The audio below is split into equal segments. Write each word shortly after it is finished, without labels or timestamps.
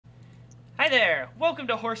Hi there, welcome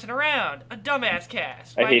to Horsin Around, a dumbass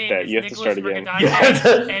cast. I My hate name that. is You have to Nicholas start again.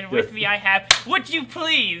 Mercadante, and with me I have. Would you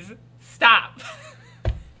please stop?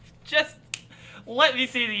 Just let me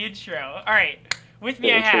see the intro. All right, with me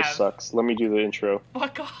The I intro have. sucks. Let me do the intro.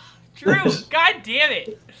 Fuck off, Drew! God damn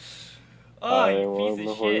it! Oh, I you want piece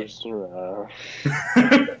the of shit. horse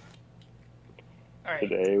around. All right.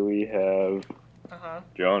 Today we have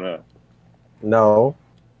Jonah. No,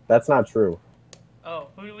 that's not true. Oh,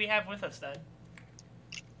 who do we have with us then?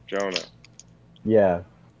 Jonah. Yeah,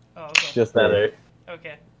 Oh, okay. just better.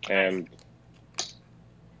 Okay. And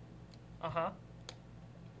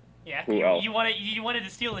Yeah. Who else? You wanted to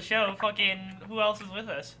steal the show? Fucking who else is with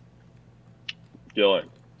us? Dyllon.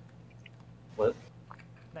 What?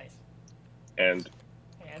 Nice. And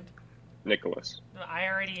And Nicholas. I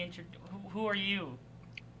already introduced. Who are you?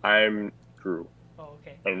 I'm Drew. Oh,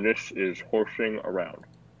 okay. And this is Horsing Around.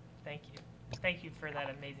 Thank you. Thank you for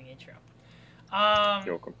that amazing intro.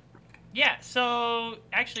 You're welcome. Yeah. So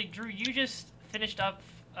actually, Drew, you just finished up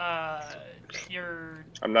your.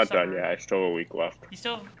 I'm not summer... done yet. I still have a week left. You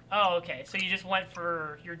still? Oh, okay. So you just went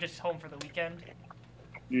for. You're just home for the weekend.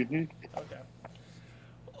 Mm-hmm. Okay.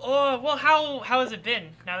 Oh well, how has it been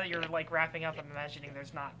now that you're like wrapping up? I'm imagining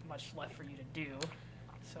there's not much left for you to do.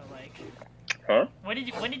 So like. Huh? When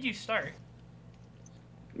did you start?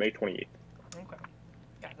 May 28th. Okay.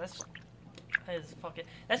 God, that is fucking.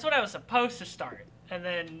 That's when I was supposed to start, and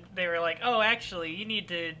then they were like, "Oh, actually, you need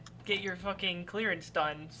to get your fucking clearance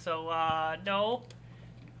done." So, no.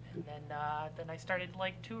 And then I started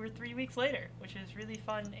like 2 or 3 weeks later, which is really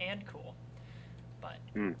fun and cool. But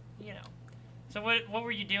you know. So what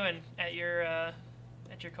were you doing at your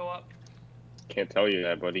co-op? Can't tell you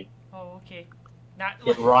that, buddy. Oh, okay. Not.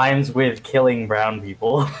 It rhymes with killing brown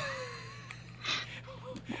people.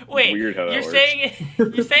 Wait, Weird how that you're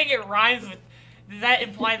works. saying it rhymes with? Does that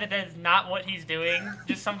imply that that's not what he's doing?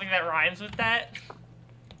 Just something that rhymes with that?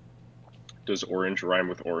 Does orange rhyme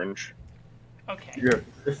with orange? Okay. You're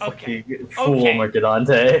a fucking Okay. fool, Okay.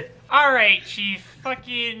 Mercadante. All right, Chief.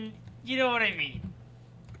 Fucking, you know what I mean.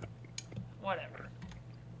 Whatever.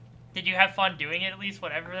 Did you have fun doing it at least?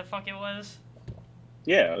 Whatever the fuck it was.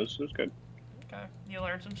 Yeah, it was good. Okay. You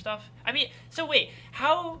learned some stuff. I mean, so wait,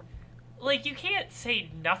 how? Like, you can't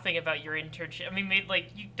say nothing about your internship. I mean,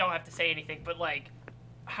 like, you don't have to say anything, but, like,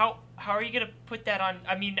 how are you going to put that on?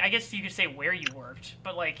 I mean, I guess you could say where you worked,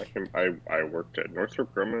 but, like... I worked at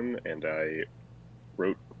Northrop Grumman, and I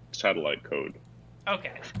wrote satellite code.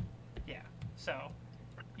 Okay. Yeah. So,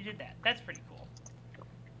 you did that. That's pretty cool.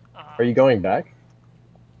 Are you going back?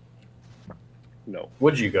 No.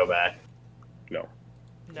 Would you go back? No.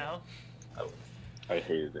 No? I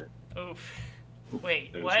hated it. Oof.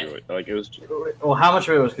 Wait, It was what? really, like, it was... Well, how much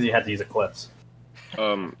of it was because you had to use Eclipse?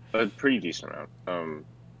 A pretty decent amount.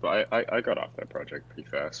 But I got off that project pretty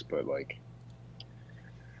fast, but, like...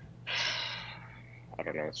 I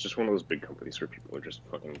don't know, it's just one of those big companies where people are just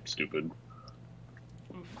fucking stupid.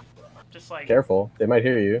 Oof. Just, like, Careful, they might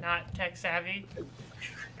hear you. not tech-savvy?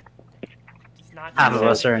 Just not Half of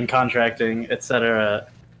us tech-savvy? are in contracting, etc.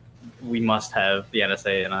 We must have the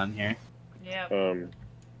NSA in on here. Yeah.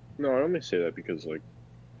 No, I only say that because, like,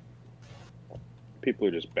 people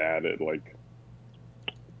are just bad at, like,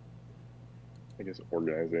 I guess,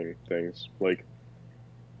 organizing things. Like,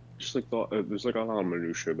 just, like, there's, like, a lot of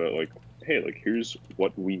minutia about, like, hey, like, here's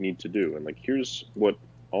what we need to do, and, like, here's what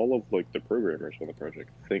all of, like, the programmers on the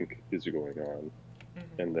project think is going on.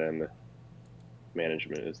 Mm-hmm. And then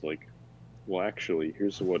management is like, well, actually,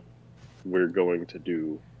 here's what we're going to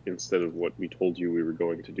do instead of what we told you we were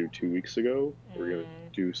going to do 2 weeks ago. We're going to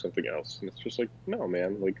do something else. And it's just like, no,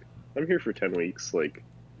 man, like, I'm here for 10 weeks. Like,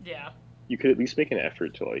 Yeah. you could at least make an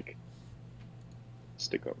effort to, like,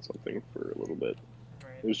 stick on something for a little bit. It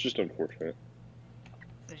Right. was just unfortunate.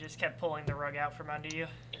 They just kept pulling the rug out from under you.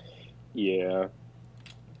 Yeah.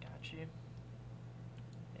 Got you.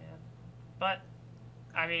 Yeah. But,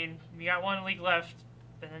 I mean, you got 1 week left,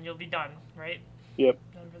 and then you'll be done, right? Yep.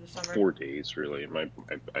 Done for the summer? 4 days, really.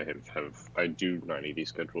 I do 90-day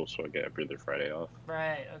schedule, so I get every other Friday off.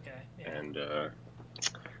 Right, okay. Yeah. And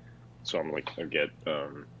so I'm like, I get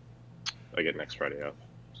next Friday off,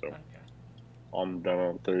 so Okay. I'm done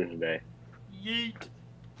on Thursday. Yeet.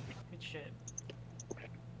 Good shit.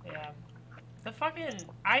 Yeah. The fucking...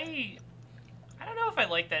 I don't know if I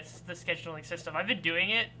like the scheduling system. I've been doing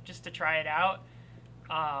it just to try it out.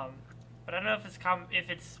 But I don't know if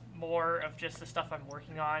it's more of just the stuff I'm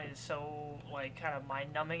working on is so, like, kind of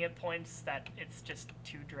mind-numbing at points that it's just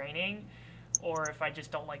too draining, or if I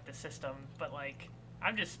just don't like the system. But, like,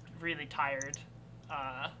 I'm just really tired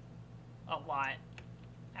a lot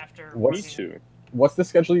after Me working. too. what's the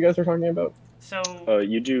schedule you guys are talking about? So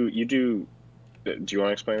you do. Do you want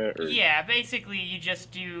to explain it? Or? yeah, basically you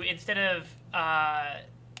just do, instead of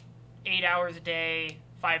 8 hours a day,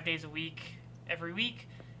 5 days a week, every week,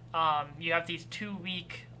 you have these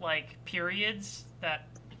 2-week like periods that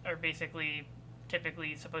are basically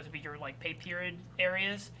typically supposed to be your like pay period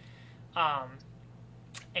areas,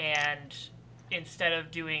 and instead of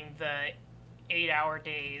doing the 8-hour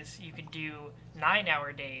days, you can do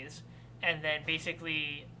 9-hour days, and then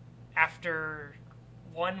basically after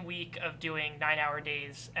 1 week of doing 9-hour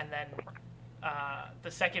days, and then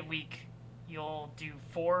the second week you'll do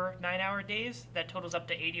 4 9-hour days. That totals up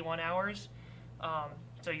to 81 hours.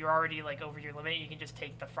 So you're already like over your limit. You can just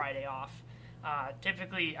take the Friday off.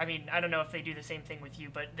 Typically, I mean, I don't know if they do the same thing with you,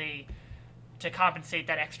 but to compensate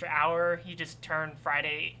that extra hour, you just turn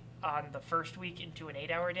Friday on the first week into an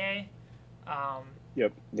 8-hour day.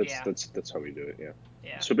 Yep, that's how we do it. Yeah.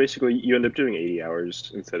 Yeah. So basically, you end up doing 80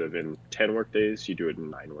 hours instead of in 10 work days. You do it in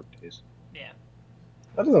 9 work days. Yeah.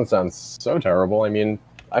 That doesn't sound so terrible. I mean,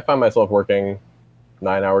 I find myself working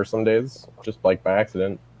 9 hours some days, just like by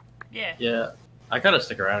accident. Yeah. Yeah, I kind of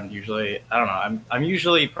stick around usually. I don't know. I'm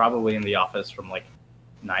usually probably in the office from like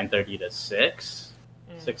 9:30 to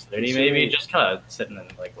 6:30 maybe, just kind of sitting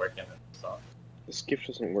and like working and stuff. This GIF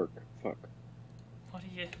doesn't work. Fuck. What do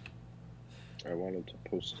you? I wanted to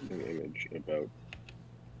post an image about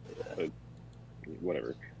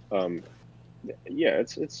whatever. Yeah,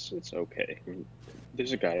 it's okay. I mean,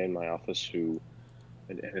 there's a guy in my office who,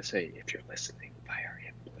 an NSA, if you're listening, fire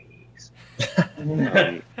him, please.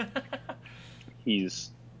 He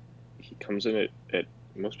comes in at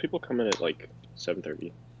most people come in at like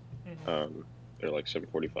 7:30, or like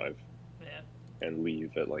 7:45, Yeah. and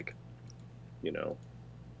leave at like, you know,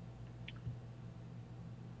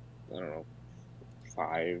 I don't know,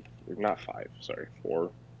 5, or not 5, sorry, 4,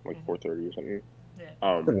 like 4:30 or something.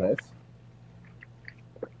 Yeah. Pretty nice.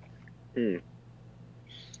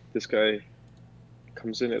 This guy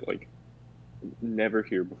comes in at like never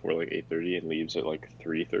here before like 8:30 and leaves at like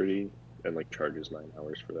 3:30 and like charges 9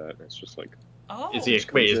 hours for that. And it's just like, Oh. Is he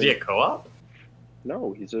a co-op?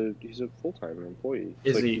 no, he's a full-time employee.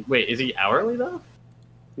 Is he hourly though?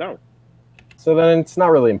 No. So then it's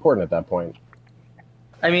not really important at that point.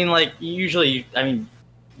 I mean, like usually, I mean,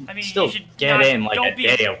 still you should get not, in like a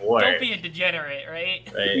day of work. Don't be a degenerate, right?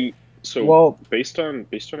 Right. So Well, based on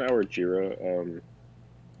our Jira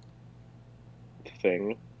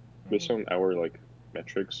thing, based on our like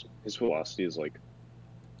metrics, his velocity is like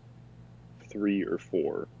 3 or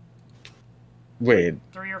 4. wait,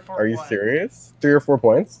 3 or 4. are you what? serious? 3 or 4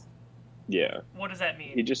 points? Yeah. What does that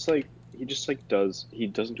mean? He doesn't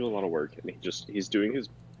do a lot of work, and he's doing his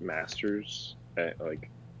masters at like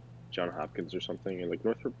Johns Hopkins or something, and like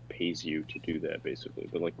Northrop pays you to do that basically,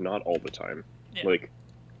 but like not all the time. Yeah. Like,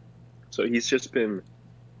 so he's just been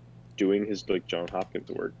doing his like Johns Hopkins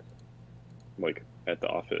work, like at the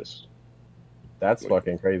office That's Like-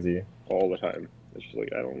 fucking crazy. all the time. It's just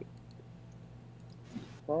like I don't.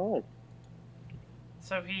 Oh.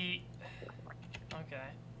 So he. Okay.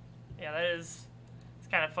 Yeah, it's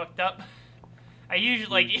kind of fucked up. I usually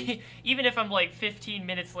like even if I'm like 15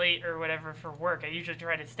 minutes late or whatever for work, I usually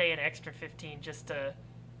try to stay an extra 15 just to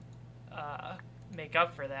make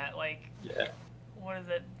up for that. Like, Yeah. what is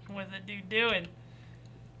it dude doing?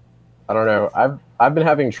 I don't know. I've been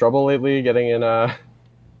having trouble lately getting in at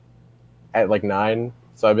like 9.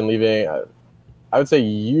 So I've been leaving. I would say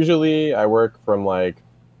usually I work from like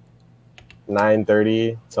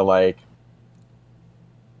 9:30 to like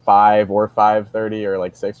 5 or 5:30 or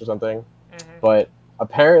like 6 or something. But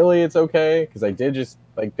apparently it's okay because I did just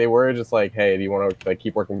like they were just like, hey, do you want to like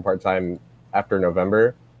keep working part time after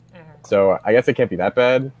November? So I guess it can't be that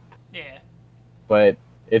bad. Yeah. But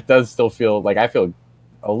it does still feel like I feel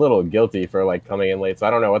a little guilty for like coming in late. So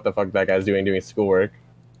I don't know what the fuck that guy's doing schoolwork.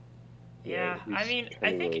 Yeah, Yeah, I he's mean,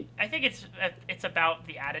 kinda I think it's about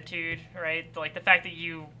the attitude, right? Like the fact that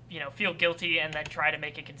you feel guilty and then try to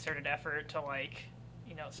make a concerted effort to like,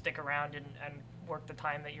 stick around and work the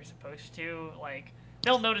time that you're supposed to. Like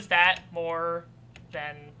they'll notice that more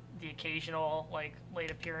than the occasional like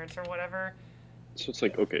late appearance or whatever. So it's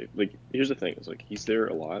like, okay, like here's the thing: it's like he's there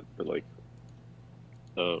a lot, but like,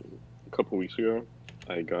 a couple weeks ago,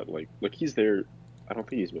 I got like he's there. I don't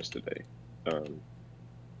think he's missed a day.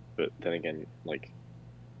 But then again, like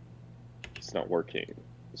he's not working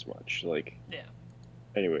as much. Like, Yeah.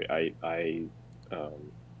 Anyway, I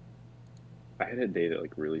had a day that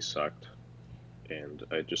like really sucked, and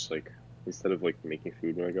I just like instead of like making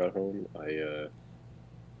food when I got home, I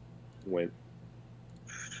went.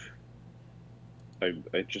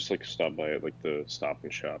 I just like stopped by at like the Stop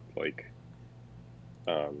and Shop like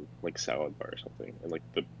like salad bar or something, and like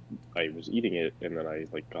I was eating it, and then I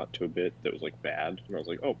like got to a bit that was like bad, and I was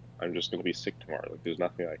like, oh, I'm just gonna be sick tomorrow. Like there's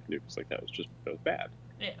nothing I can do because like that was bad.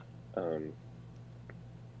 Yeah.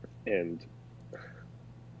 And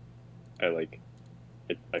I like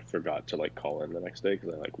I forgot to like call in the next day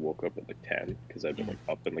because I like woke up at like 10 because I've been like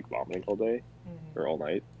up and like vomiting all day or all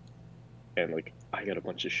night, and like I got a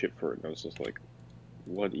bunch of shit for it, and I was just like,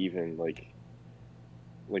 what even like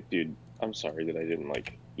dude, I'm sorry that I didn't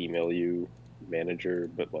like email you, manager,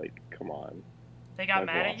 but like come on. They got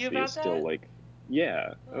My mad at you velocity about is still that? like,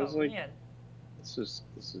 yeah. I was like, man. this is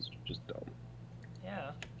just dumb.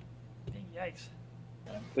 Yeah. Big yikes.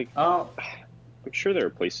 Like, Oh, I'm sure there are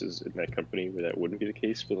places in that company where that wouldn't be the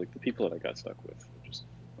case, but like the people that I got stuck with, were just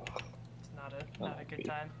It's not a good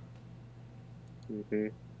time. mm-hmm.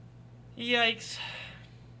 Yikes.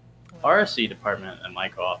 RSC department in my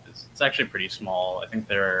co-op it's actually pretty small. I think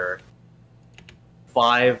there are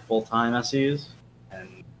 5 full-time SEs,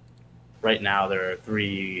 and right now there are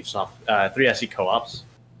 3 SE co-ops.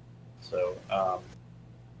 So I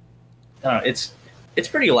don't know, it's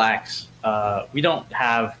pretty lax. We don't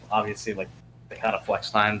have obviously like the kind of flex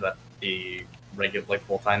time that the regular like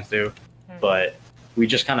full-times do, but we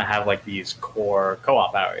just kind of have like these core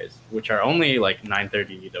co-op hours, which are only like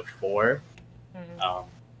 9:30 to 4.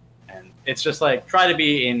 And it's just like try to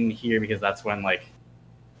be in here because that's when like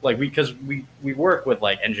we work with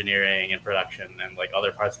like engineering and production and like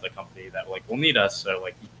other parts of the company that like will need us. So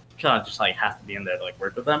like you kind of just like have to be in there to like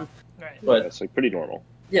work with them. Right. But Yeah, it's like pretty normal.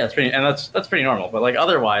 yeah, it's pretty, and that's pretty normal. But like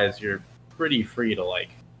otherwise, you're pretty free to like,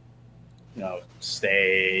 you know,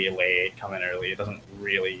 stay late, come in early. It doesn't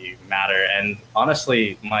really matter. And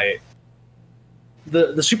honestly,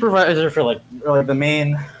 the supervisor for like the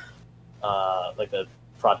main like the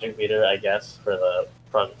project leader, I guess, for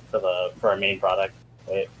our main product,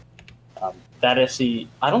 right? That SE,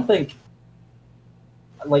 I don't think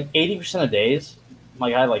like 80% of days my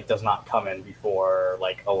guy like does not come in before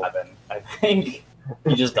like 11. I think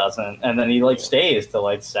he just doesn't, and then he like stays till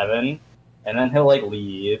like 7, and then he'll like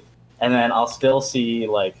leave, and then I'll see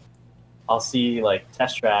like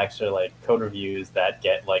test tracks or like code reviews that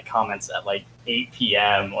get like comments at like 8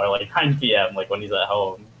 p.m. or like 9 p.m. like when he's at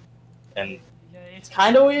home, and it's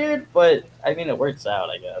kind of weird, but I mean it works out,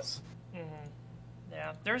 I guess.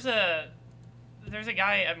 Yeah, there's a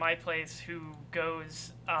guy at my place who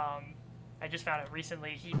goes. I just found it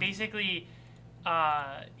recently. He basically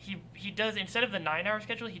he does, instead of the 9-hour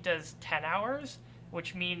schedule, he does 10 hours,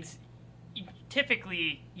 which means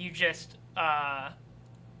typically you just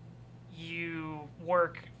you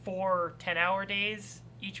work 4 10-hour days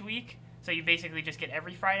each week, so you basically just get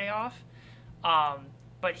every Friday off.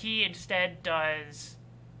 But he instead does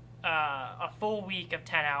a full week of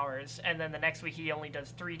 10 hours, and then the next week he only does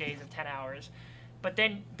 3 days of 10 hours. But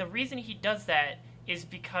then the reason he does that is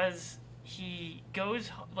because he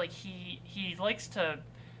goes, like, he likes to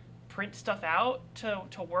print stuff out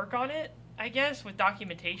to work on it, I guess, with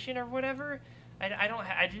documentation or whatever.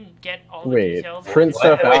 I didn't get all the details. Print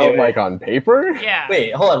stuff out like on paper? Yeah.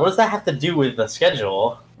 Wait, hold on. What does that have to do with the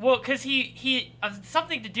schedule? Well, because he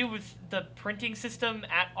something to do with the printing system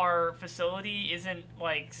at our facility isn't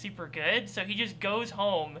like super good, so he just goes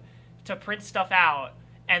home to print stuff out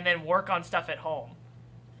and then work on stuff at home.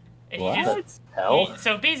 And What?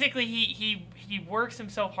 So basically, he works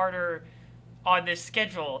himself harder on this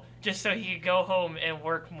schedule just so he could go home and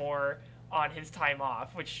work more on his time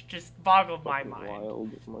off, which just boggled my mind.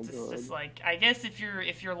 Wild. Oh my It's God. just like, I guess if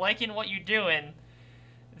you're liking what you're doing,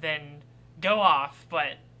 then go off.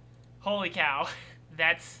 But holy cow,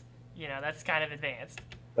 that's kind of advanced.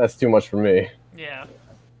 That's too much for me. Yeah.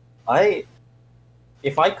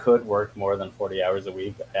 If I could work more than 40 hours a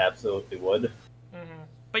week, I absolutely would.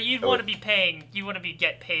 But you'd want to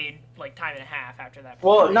get paid like time and a half after that.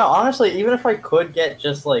 Well, no, honestly, even if I could get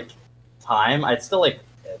just like time, I'd still like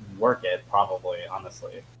work it probably,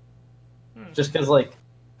 honestly. Just because like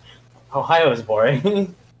Ohio is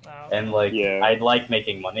boring, and like I'd like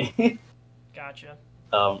making money. Gotcha.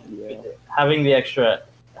 Having the extra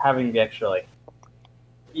like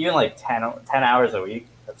even like 10 hours a week,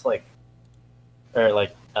 that's like, or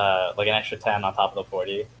like an extra 10 on top of the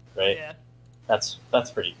 40, right? Yeah. That's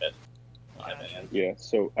pretty good. Gotcha. Yeah,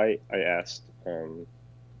 so I asked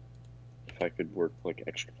if I could work like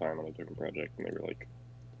extra time on a different project, and they were like,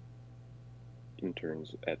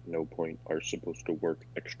 interns at no point are supposed to work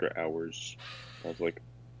extra hours. I was like,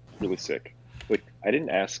 really sick. Like, I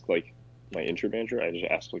didn't ask like my intern manager, I just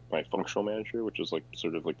asked like my functional manager, which is like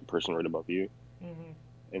sort of like the person right above you,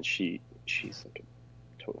 and she's like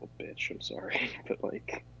a total bitch. I'm sorry, but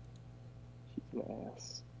like, she's an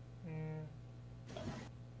ass.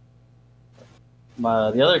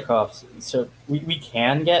 The other co-ops, so we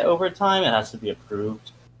can get overtime. It has to be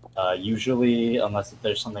approved, usually, unless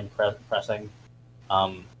there's something pressing.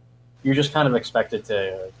 You're just kind of expected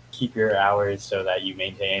to keep your hours so that you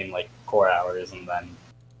maintain like core hours, and then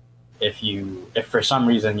if for some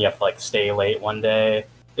reason you have to like stay late one day,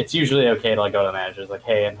 it's usually okay to like go to the managers like,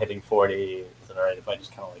 hey, I'm hitting 40. Is it alright if I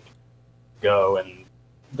just kind of like go? And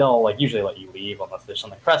they'll like usually let you leave unless there's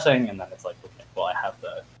something pressing, and then it's like, okay, well, I have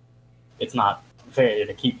to. It's not fair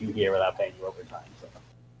to keep you here without paying you overtime. So.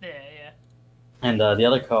 Yeah. And the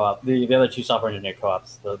other co-op, the other two software engineer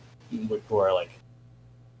co-ops, who are like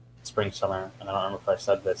spring summer, and I don't remember if I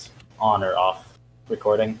said this on or off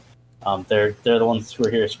recording. They're the ones who are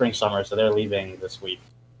here spring summer, so they're leaving this week,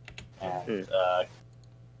 and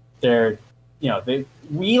they're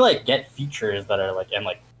we like get features that are like, and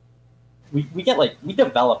like we get like we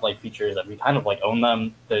develop like features that we kind of like own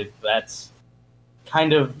them. That's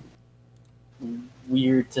kind of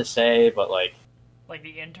weird to say, but like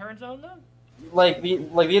the interns own them. Like the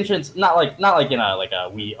interns, not like in a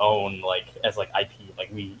we own like as like IP,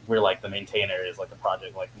 like we're like the maintainers, like the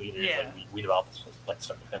project like leaders, like we develop this like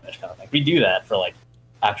start to finish kind of thing. We do that for like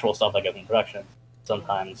actual stuff that goes in production.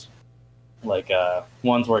 Sometimes like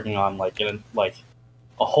one's working on like a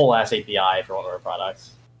whole ass API for one of our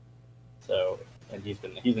products. So and he's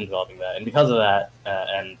been developing that, and because of that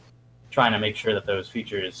and trying to make sure that those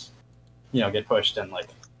features get pushed and like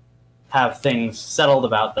have things settled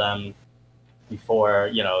about them before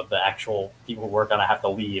the actual people who work on it have to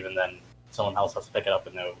leave, and then someone else has to pick it up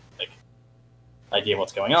with no like idea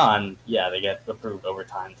what's going on. Yeah, they get approved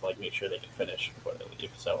overtime to like make sure they can finish before they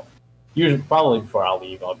leave. So usually, probably before I'll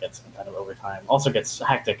leave, I'll get some kind of overtime. Also gets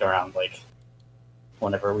hectic around like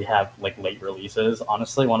whenever we have like late releases.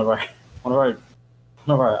 Honestly, one of our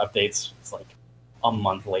updates is like a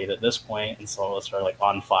month late at this point, and some of us are like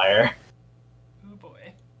on fire. Oh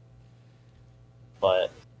boy.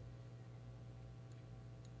 But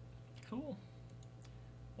cool.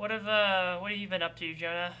 What have you been up to,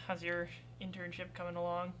 Jonah? How's your internship coming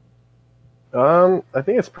along? I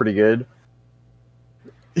think it's pretty good.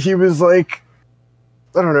 He was like,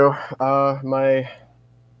 I don't know.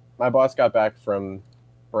 My boss got back from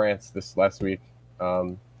France this last week,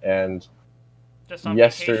 and just on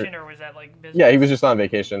vacation, or was that like business? Yeah, he was just on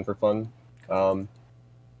vacation for fun. Cool.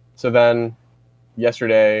 So then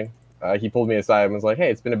yesterday, he pulled me aside and was like, "Hey,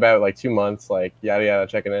 it's been about like 2 months, like yada yada,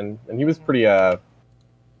 checking in." And he was pretty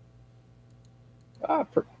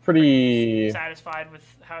pretty satisfied with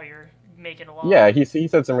how you're making along. Yeah, he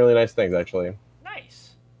said some really nice things actually.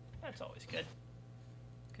 Nice. That's always good.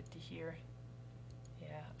 Good to hear. Yeah.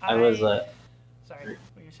 I was sorry, what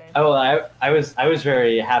were you saying? Oh, I was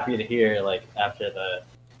very happy to hear like after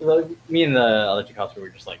me and the other two cops were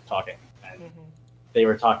just like talking, and they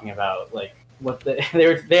were talking about like what they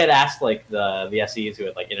had asked like the SEs who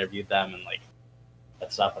had like interviewed them and like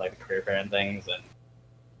that stuff, like the career fair and things, and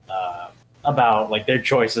about like their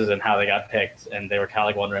choices and how they got picked, and they were kind of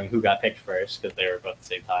like wondering who got picked first because they were both at the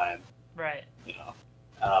same time, right?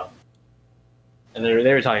 And they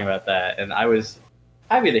were talking about that, and I was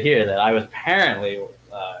happy to hear that I was apparently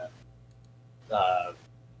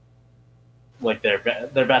like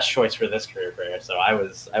their best choice for this career fair. So I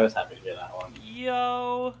was happy to hear that one.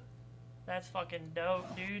 Yo, that's fucking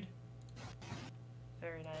dope, dude.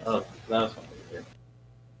 Very nice. Oh, that was fun to hear.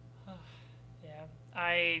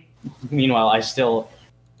 Yeah, Meanwhile, I still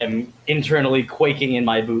am internally quaking in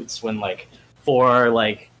my boots when the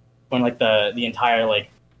entire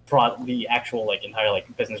the actual entire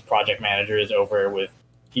business project manager is over with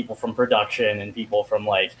people from production and people from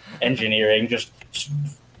engineering just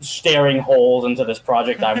staring holes into this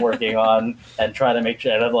project I'm working on and trying to make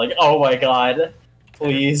sure. And I'm like, oh my god,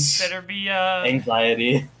 please. Better be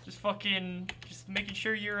anxiety. Just making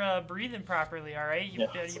sure you're breathing properly. All right, you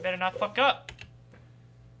better not fuck up.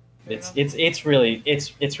 It's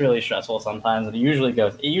really stressful sometimes, and it usually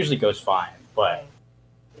goes fine. But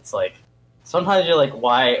it's sometimes you're like,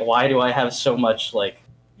 why do I have so much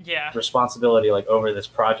responsibility over this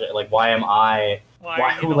project? Why am I?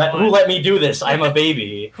 Who let me do this? I'm a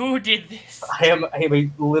baby. Who did this? I am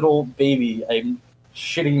a little baby. I'm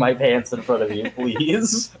shitting my pants in front of you,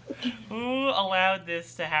 please. Who allowed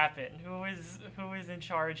this to happen? Who is in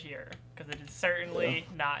charge here? Because it is certainly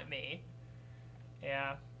not me.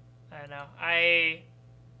 Yeah, I don't know. I've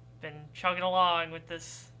been chugging along with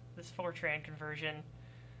this Fortran conversion.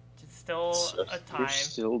 It's still a time. You're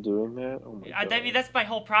still doing that? Oh my god. I mean, that's my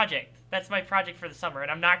whole project. That's my project for the summer,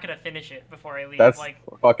 and I'm not gonna finish it before I leave. That's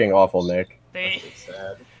fucking awful, Nick. They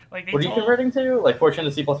sad. What are you converting to? Fortran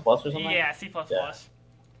to C++ or something? Yeah, C++.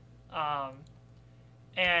 Yeah.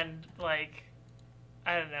 And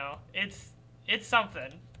I don't know. It's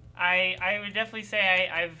something. I would definitely say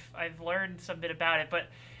I've learned some bit about it, but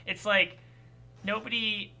it's like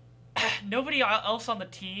nobody else on the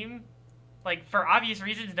team, like for obvious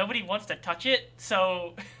reasons, nobody wants to touch it.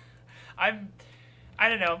 So I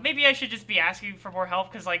don't know. Maybe I should just be asking for more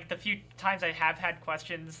help because like the few times I have had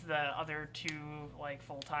questions, the other two like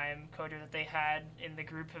full-time coder that they had in the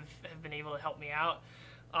group have been able to help me out.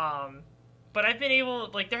 But I've been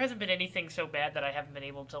able, like, there hasn't been anything so bad that I haven't been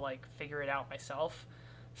able to, like, figure it out myself.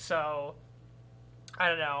 So, I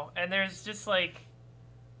don't know. And there's just, like,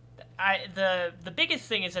 the biggest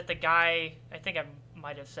thing is that the guy, I think I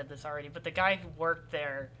might have said this already, but the guy who worked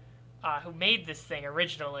there, who made this thing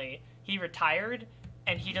originally, he retired,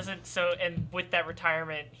 and he doesn't, and with that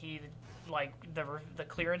retirement, he, like, the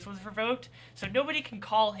clearance was revoked, so nobody can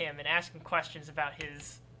call him and ask him questions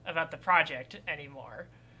about the project anymore.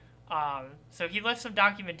 So he left some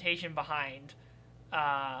documentation behind,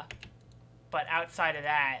 but outside of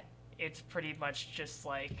that, it's pretty much just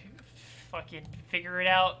like fucking figure it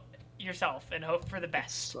out yourself and hope for the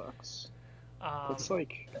best. Sucks. It's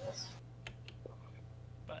like,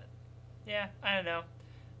 but yeah, I don't know.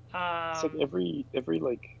 it's like every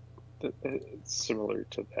like, it's similar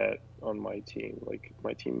to that on my team. Like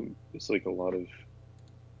my team is like a lot of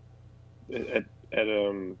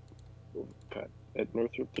at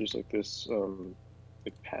Northrop, there's like this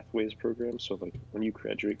like pathways program. So like when you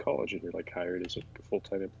graduate college and you're like hired as like a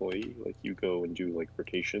full-time employee, like you go and do like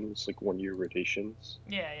rotations, like 1-year rotations.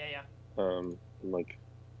 Yeah. In like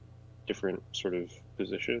different sort of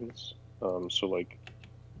positions. So like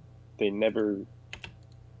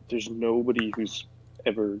there's nobody who's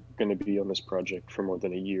ever going to be on this project for more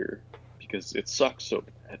than a year because it sucks so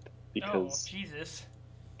bad. Because Jesus.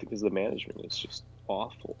 Because the management is just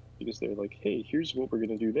awful. Because they're like, hey, here's what we're going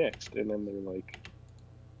to do next. And then they're like,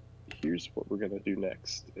 here's what we're going to do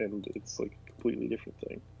next. And it's like a completely different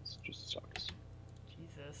thing. It just sucks.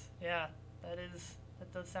 Jesus. Yeah, that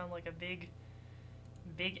does sound like a big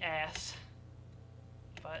ass.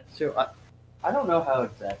 But So I don't know how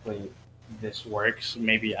exactly this works.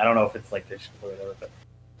 Maybe, I don't know if it's like this or whatever,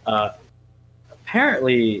 but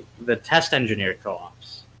apparently the test engineer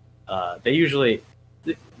co-ops, they usually,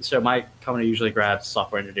 so my company usually grabs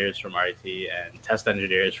software engineers from RIT and test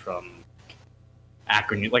engineers from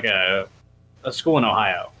Akron, like a school in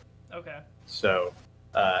Ohio. okay. So,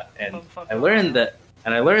 and I learned that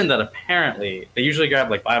apparently they usually grab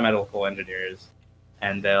like biomedical engineers,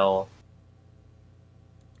 and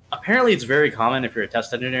apparently it's very common if you're a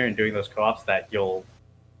test engineer and doing those co-ops that you'll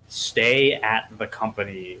stay at the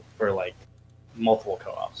company for like multiple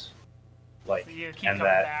co-ops. Like, So you keep and coming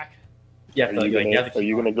that back. you have to, like, you have to Are keep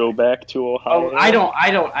you going. going to go back to Ohio? Oh, I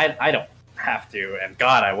don't have to, and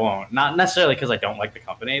God, I won't. Not necessarily because I don't like the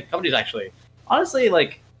company. The company's actually, honestly,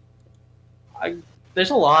 like, there's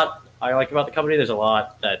a lot I like about the company. There's a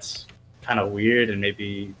lot that's kind of weird, and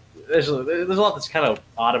maybe there's a lot that's kind of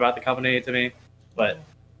odd about the company to me. But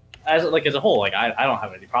as a whole, like, I don't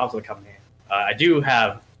have any problems with the company. I do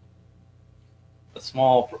have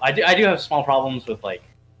I do have small problems with like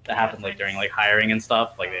that happened like during like hiring and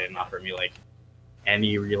stuff. Like they didn't offer me like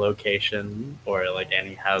any relocation or like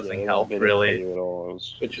any housing help they didn't really, pay you at all. It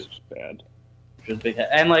was, which is bad. which was big.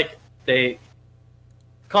 And like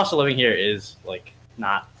cost of living here is like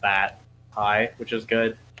not that high, which is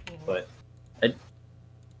good. But I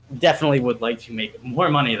definitely would like to make more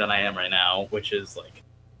money than I am right now, which is like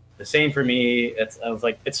the same for me.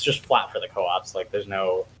 It's just flat for the co-ops. Like they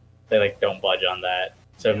like don't budge on that.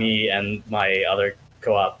 So me and my other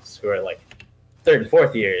co-ops who are like 3rd and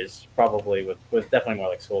 4th years, probably with definitely more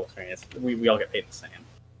like school experience, we all get paid the same.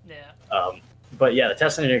 Yeah. But yeah, the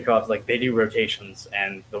test engineering co-ops, like they do rotations,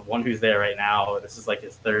 and the one who's there right now, this is like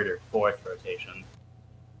his 3rd or 4th rotation.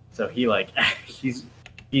 So he like he's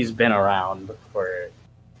been around for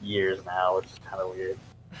years now, which is kind of weird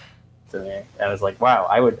to me. And it's like, wow,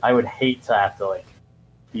 I would hate to have to like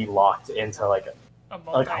be locked into like a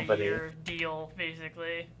multi-year deal,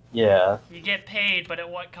 basically. Yeah. You get paid, but at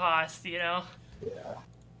what cost, you know? Yeah.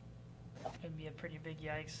 It'd be a pretty big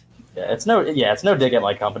yikes. Yeah, it's no dig at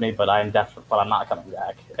my company, but I'm not coming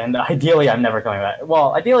back. And ideally, I'm never coming back.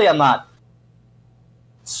 Well, ideally, I'm not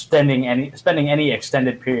spending any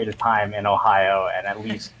extended period of time in Ohio, and at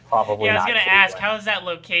least probably. Yeah, I was not gonna ask, Cleveland. how's that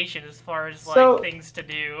location as far as like things to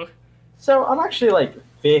do? So I'm actually like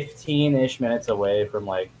 15-ish minutes away from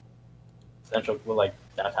like central, like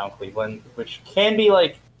downtown Cleveland, which can be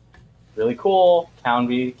like really cool. Can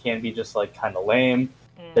be just like kind of lame.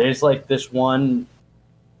 There's this one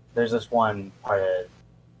part of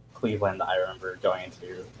Cleveland that I remember going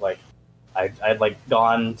into. Like, I'd like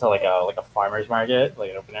gone to like a farmer's market,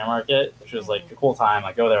 like an open air market, which was like a cool time.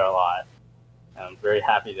 I go there a lot. And I'm very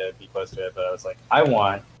happy to be close to it, but I was like, I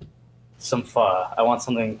want some pho. I want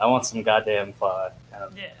some goddamn pho.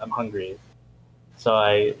 And I'm hungry. So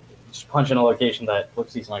I just punch in a location that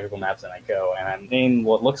looks decent on Google Maps, and I go, and I'm in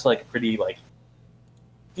what looks like a pretty like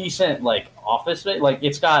decent like office space. Like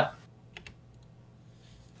it's got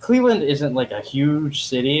Cleveland isn't like a huge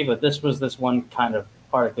city, but this was this one kind of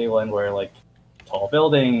part of Cleveland where like tall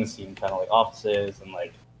buildings seem kind of like offices, and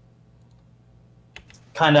like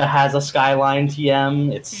kind of has a skyline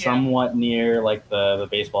TM. It's somewhat near like the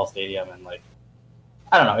baseball stadium, and like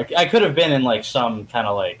I don't know. I could have been in like some kind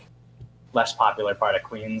of like less popular part of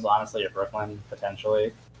Queens, honestly, or Brooklyn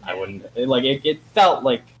potentially. I wouldn't it felt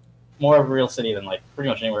like more of a real city than like pretty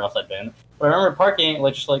much anywhere else I'd been. But I remember parking on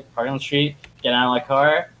the street, getting out of my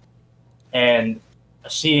car, and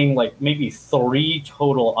seeing like maybe 3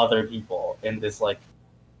 total other people in this like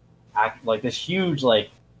this huge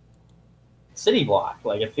like city block.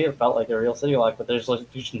 Like it felt like a real city block, but there's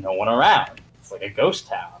just no one around. It's like a ghost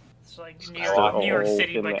town. It's like New York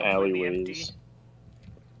City, in like the completely empty. alleyways.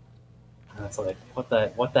 And it's like, what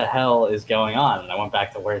the hell is going on? And I went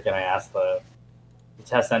back to work and I asked the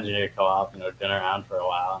test engineer co-op, and it had been around for a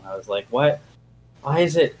while, and I was like, why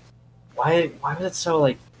was it so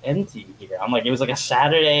like empty here? I'm like, it was like a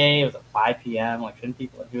Saturday, it was at 5 p.m. Like, shouldn't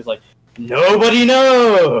people? He was like, nobody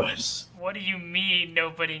knows. What do you mean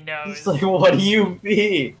nobody knows? It's like, what do you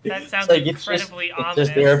mean? That sounds like, incredibly ominous. It's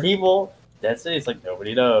just there are people. That's it. It's like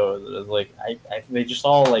nobody knows. It was like I think they just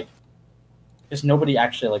all like. Just nobody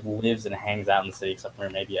actually like lives and hangs out in the city except for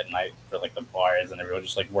maybe at night for like the bars, and everyone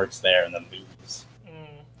just like works there and then leaves,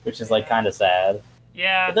 which is like kind of sad.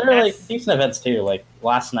 Yeah, but there are like decent events too. Like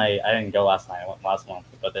last night, I didn't go last night. I went last month,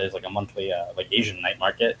 but there's like a monthly like Asian night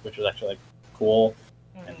market, which was actually like cool.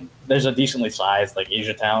 And there's a decently sized like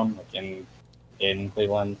Asia town like in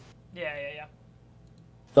Cleveland. Yeah.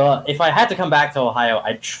 If I had to come back to Ohio,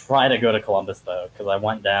 I'd try to go to Columbus though, because I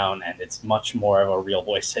went down and it's much more of a real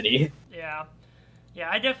boy city. Yeah,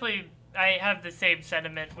 I have the same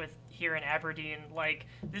sentiment with here in Aberdeen. Like,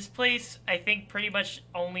 this place, I think, pretty much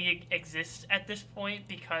only exists at this point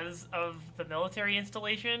because of the military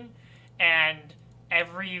installation, and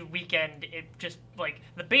every weekend it just, like,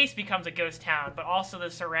 the base becomes a ghost town, but also the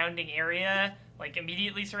surrounding area, like,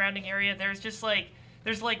 immediately surrounding area,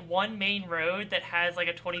 there's one main road that has, like,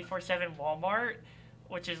 a 24/7 Walmart,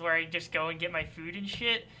 which is where I just go and get my food and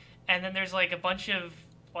shit, and then there's, like, a bunch of,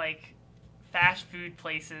 like, fast food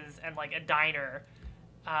places and like a diner,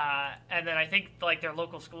 and then I think like their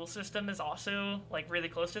local school system is also like really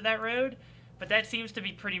close to that road, but that seems to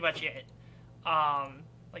be pretty much it.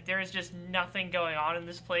 Like there is just nothing going on in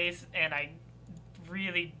this place, and I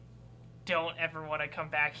really don't ever want to come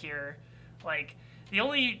back here. Like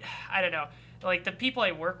I don't know, like the people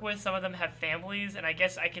I work with, some of them have families, and I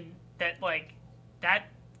guess that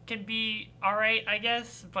can be all right, I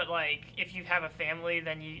guess, but like if you have a family,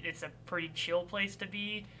 then it's a pretty chill place to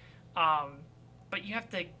be. But you have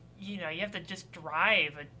to just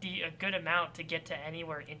drive a good amount to get to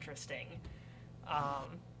anywhere interesting.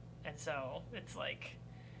 And so it's like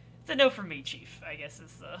it's a no for me, Chief, I guess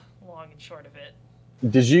is the long and short of it.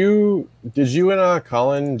 Did you and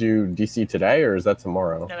Colin do DC today, or is that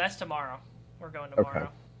tomorrow? No, that's tomorrow. We're going tomorrow.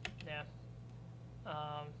 Okay. Yeah.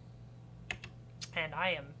 And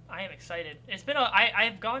I am excited. It's been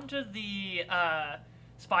I've gone to the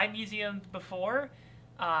Spy Museum before,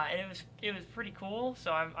 and it was pretty cool.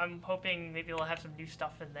 So I'm hoping maybe we'll have some new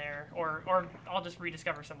stuff in there, or I'll just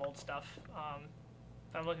rediscover some old stuff.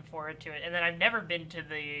 I'm looking forward to it. And then I've never been to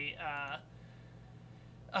the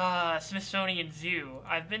Smithsonian Zoo.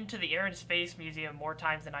 I've been to the Air and Space Museum more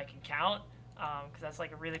times than I can count, because that's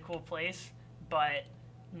like a really cool place. But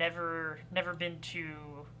never been to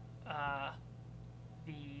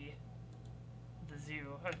the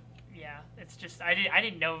zoo. Yeah, it's just I didn't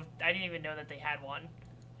even know that they had one.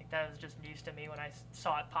 Like that was just news to me when I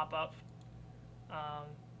saw it pop up.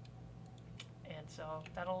 And so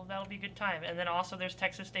that'll be a good time. And then also there's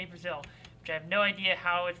Texas Day Brazil, which I have no idea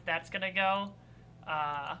how that's gonna go.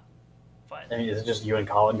 But I mean, is it just you and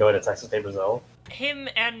Colin going to Texas Day Brazil? Him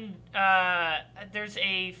and there's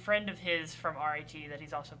a friend of his from RIT that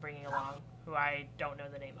he's also bringing along, who I don't know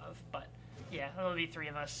the name of, but yeah, it'll be 3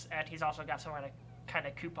 of us, and he's also got some kind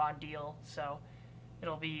of coupon deal, so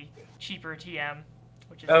it'll be cheaper TM.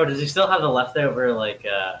 Which is does he still have the leftover like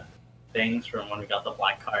things from when we got the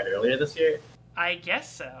black card earlier this year? I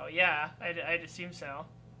guess so. Yeah, I'd assume so.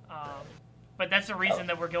 But that's the reason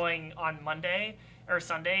that we're going on Monday, or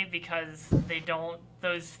Sunday because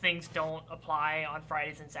those things don't apply on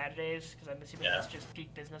Fridays and Saturdays because I'm assuming that's just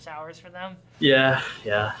peak business hours for them. Yeah.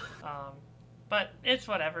 But it's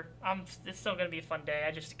whatever. It's still gonna be a fun day.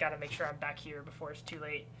 I just gotta make sure I'm back here before it's too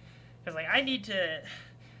late. Because I need to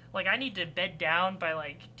bed down by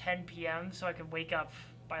like 10 p.m. so I can wake up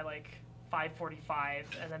by like 5:45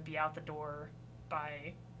 and then be out the door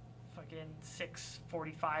by fucking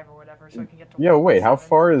 6:45 or whatever so I can get to. Yo, wait, how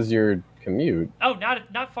far is your commute? Oh,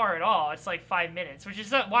 not far at all. It's like 5 minutes, which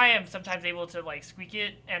is why I'm sometimes able to like squeak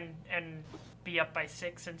it and be up by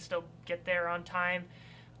 6 and still get there on time.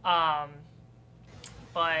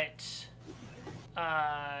 But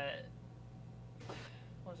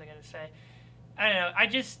what was I gonna say? I don't know.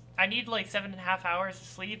 I need like 7.5 hours of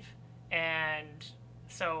sleep, and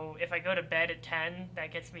so if I go to bed at 10,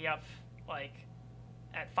 that gets me up like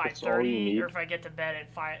at 5:30, or if I get to bed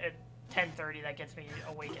at 10:30, that gets me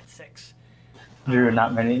awake at 6. Drew,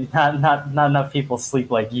 not enough people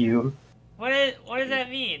sleep like you. What does that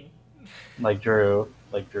mean? Like Drew.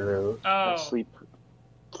 Oh. I sleep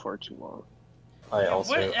far too long.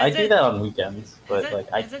 I do that on weekends, but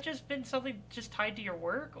has it just been something just tied to your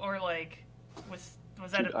work, or like was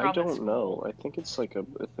that a problem? I don't know. I think it's just like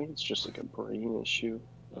a brain issue.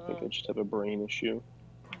 I think I just have a brain issue.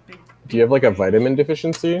 Do you have like a vitamin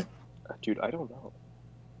deficiency? Dude, I don't know.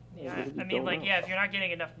 Yeah, I mean, like, if you're not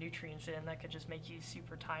getting enough nutrients in, that could just make you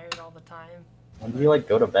super tired all the time. When do you like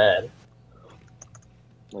go to bed?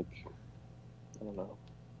 Like, I don't know.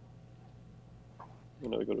 I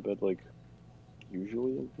go to bed like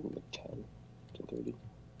usually like 10:30.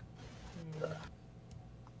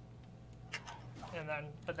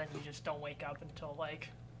 But then you just don't wake up until like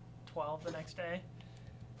 12 the next day.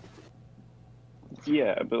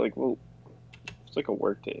 Yeah, but like, well, it's like a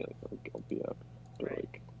work day. Like I'll be up, but right.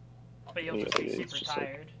 like. But you'll just be super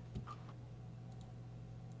tired.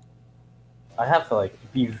 I have to like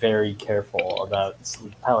be very careful about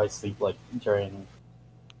how I sleep like during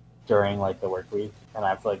like the work week, and I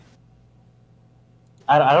have to like.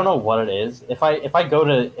 I don't know what it is. If I go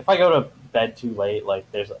to bed too late, like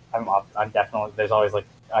I'm going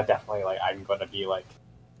to be like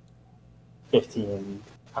 15.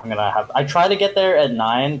 I try to get there at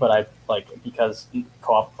 9, but I like because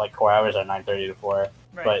core hours are 9:30 to 4.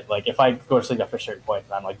 Right. But like if I go to sleep after a certain point,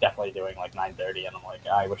 then I'm like definitely doing like 9:30, and I'm like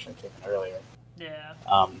I wish I came in earlier. Yeah.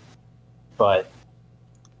 But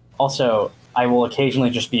also I will occasionally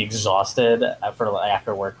just be exhausted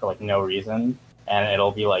after work for like no reason, and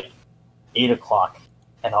it'll be like 8 o'clock,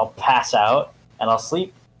 and I'll pass out, and I'll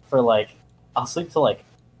sleep till like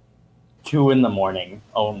 2 in the morning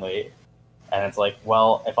only, and it's like,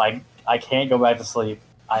 well, if I can't go back to sleep,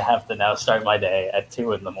 I have to now start my day at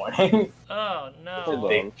 2 in the morning. Oh no!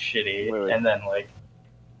 Big shitty, Wait. And then like,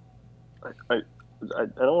 I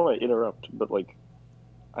don't want to interrupt, but like,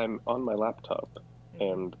 I'm on my laptop,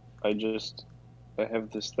 and I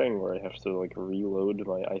have this thing where I have to like reload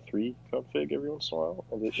my i3 config every once in a while,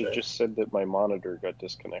 and it just said that my monitor got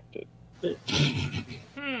disconnected. But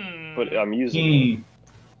I'm using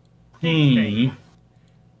it.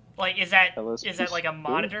 Like, is that like a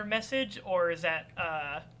monitor message, or is that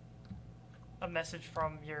a message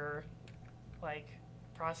from your like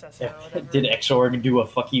processor or whatever? Did Xorg do a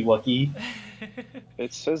fucky wucky?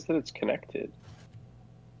 It says that it's connected.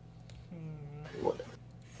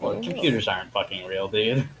 Well, computers aren't fucking real,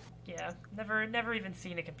 dude. Yeah, never even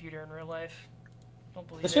seen a computer in real life. Don't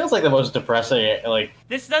believe this it. feels like the most depressing, like,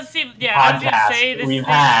 this does seem, yeah, I was gonna say, this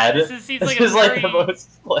seems like a very the most,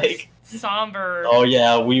 like, somber. Oh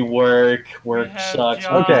yeah, we work sucks.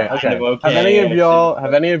 Okay. Have any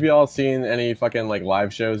of y'all seen any fucking like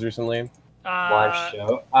live shows recently? Live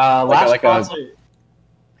show? Like concert.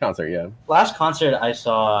 Concert, yeah. Last concert I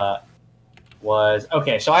saw was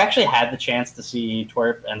so I actually had the chance to see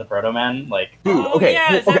Twerp and the Proto Men, like. Dude, okay.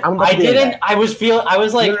 Yeah, I'm tired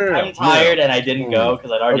and I didn't go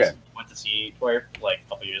because I'd already went to see Twerp like a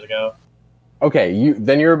couple years ago. Okay,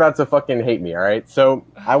 you're about to fucking hate me, all right? So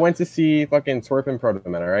I went to see fucking Twerp and Proto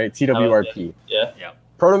Men, all right? TWRP. Yeah.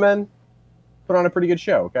 Proto Men put on a pretty good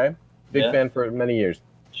show, okay? Big fan for many years.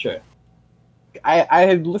 Sure. I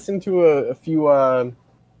had listened to a few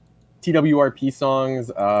TWRP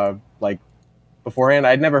songs like beforehand.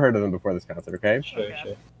 I'd never heard of them before this concert, okay? Sure.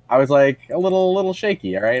 I was like a little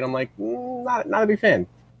shaky, all right? I'm like, not a big fan.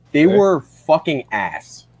 They were fucking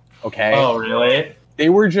ass, okay? Oh, really? They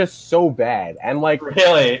were just so bad, and like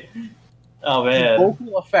really, oh man, the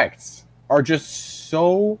vocal effects are just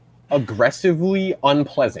so aggressively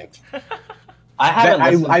unpleasant.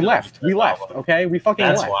 I left. We left. Okay, we fucking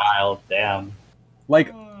left. That's wild. Damn.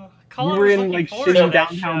 Like we were in like shitty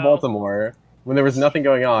downtown Baltimore, when there was nothing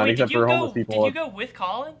going on Wait, except for homeless people. Did you go with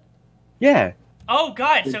Colin? Yeah. Oh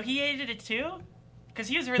God, so he hated it too? Because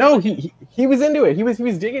he was really. No, he was into it. He was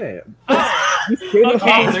digging it. Oh. Okay,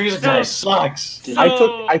 Okay, this guy sucks.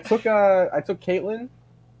 So- I took Caitlin,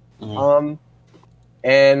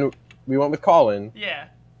 and we went with Colin. Yeah.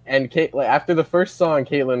 And after the first song,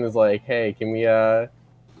 Caitlin was like, "Hey, can we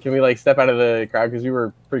like step out of the crowd because we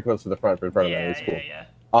were pretty close to the front of that. It was cool."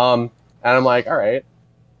 Yeah. And I'm like, "All right."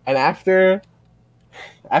 And after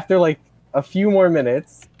like a few more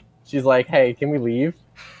minutes, she's like, "Hey, can we leave?"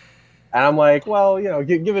 And I'm like, "Well, you know,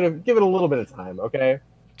 give it a little bit of time, okay?"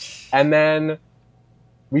 And then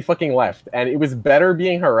we fucking left, and it was better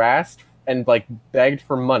being harassed and like begged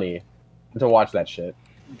for money to watch that shit.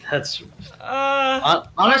 That's right.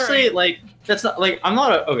 honestly like that's not like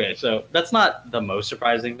okay. So that's not the most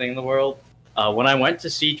surprising thing in the world. When I went to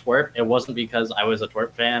see Twerp, it wasn't because I was a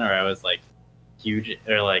Twerp fan or I was like huge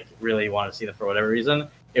or like really wanted to see them for whatever reason.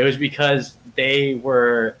 It was because they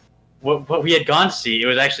were what we had gone to see. It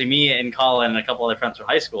was actually me and Colin and a couple other friends from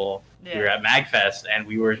high school. Yeah. We were at MagFest and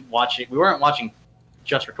we weren't watching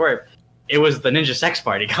just for Twerp. It was the Ninja Sex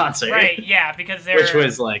Party concert. Right. Yeah, because they're. Which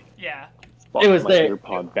was like. Yeah. Fuck, It was my there.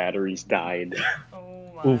 AirPod batteries died.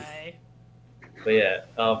 Oh my. Oof. But yeah,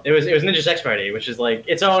 it was Ninja Sex Party, which is like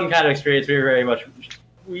its own kind of experience. We were very much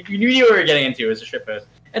we knew what we were getting into as a shit post.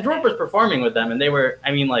 And Dwarf was performing with them, and they were.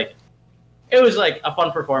 I mean, like, it was like a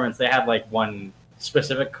fun performance. They had like one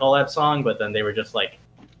specific collab song, but then they were just like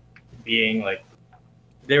being like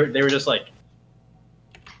they were just like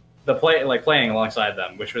playing alongside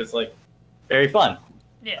them, which was like very fun.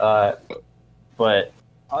 Yeah. But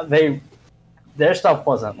their stuff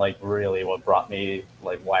wasn't like really what brought me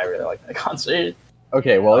like why I really liked the concert.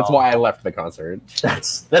 Okay, well, it's why I left the concert.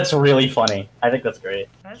 That's really funny. I think that's great.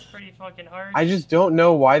 That's pretty fucking hard. I just don't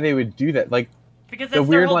know why they would do that. Like, because the that's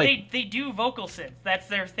their weird, whole. like- They do vocal synths. That's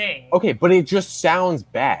their thing. okay, but it just sounds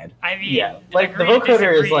bad. I mean, Yeah, like the agree to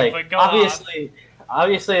vocoder is disagree, like but go off.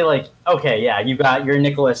 obviously like okay, yeah, you got your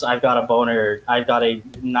Nicholas. I've got a boner. I've got a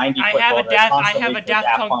 90. I have a Daft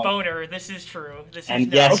Punk boner. This is true. This is And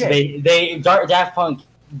no- yes, Okay. they Daft Punk.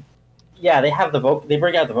 Yeah, they have they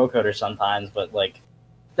bring out the vocoder sometimes, but like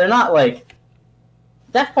they're not like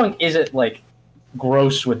Daft Punk isn't like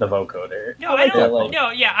gross with the vocoder. No, like I don't. that, like-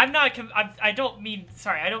 No, yeah, I'm not. I don't mean.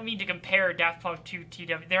 Sorry, I don't mean to compare Daft Punk to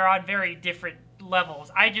TW. They're on very different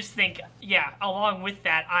levels. I just think, yeah. Along with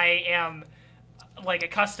that, I am like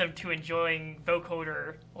accustomed to enjoying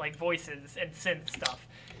vocoder like voices and synth stuff.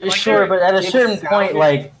 Like, Sure, but at a it certain point, sounded-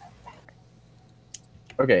 like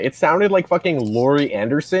Okay, it sounded like fucking Laurie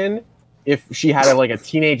Anderson if she had like a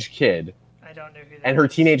teenage kid, I don't know who that and her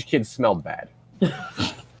is. teenage kid smelled bad.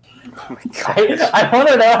 Oh my god. I want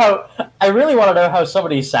to know how. I really want to know how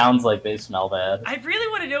somebody sounds like they smell bad. I really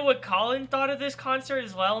want to know what Colin thought of this concert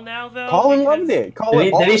as well. Now, though, Colin because- loved it.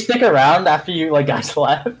 Colin, Did he stick around after you like guys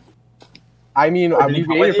left? I mean, Or did he we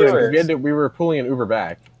come waited with for you, him or- because we were pulling an Uber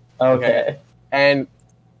back, Okay. and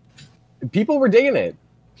people were digging it.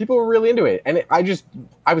 People were really into it, and I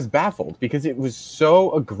was baffled because it was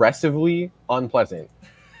so aggressively unpleasant.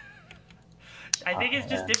 I think it's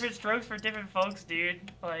just yeah. different strokes for different folks, dude.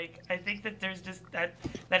 Like, I think that there's just that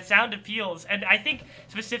sound appeals, and I think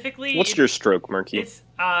specifically, What's your stroke, Marky? It's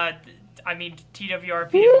I mean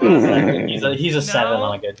TWRP. is what I'm saying. He's a 7 No.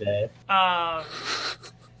 on a good day.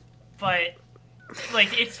 But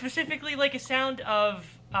like it's specifically like a sound of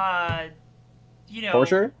you know.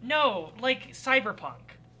 Torture? No, like cyberpunk.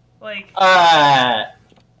 Like I'm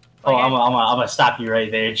Like, gonna stop you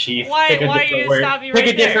right there, Chief. Why- Pick a why different you word. stop me Pick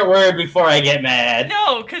right a different word before I get mad.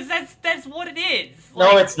 no, because that's what it is.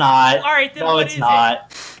 No, Like, it's not. All right, then No, what it's is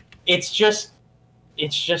not. It's just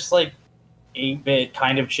like 8-bit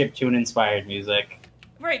kind of chiptune inspired music. it?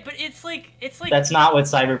 Right, but it's like That's not what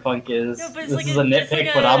cyberpunk is. No, but it's This like is a- a it's nitpick,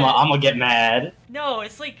 like but a- I'm gonna get mad. no,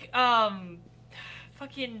 it's like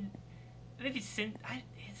fucking maybe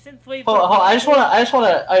synthwave. Hold on, I just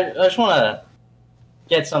wanna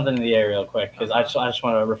get something in the air real quick because I just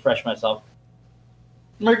want to refresh myself.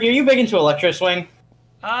 Murky, are you big into electro swing?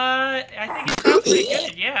 I think it sounds pretty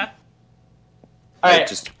good. Yeah. All right,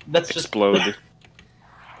 Just let's just explode.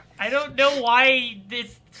 I don't know why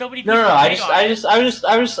this so many no. people. I hate on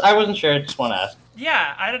it. wasn't sure. I just want to ask.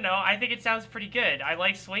 Yeah, I don't know. I think it sounds pretty good. I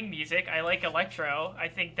like swing music. I like electro. I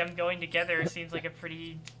think them going together seems like a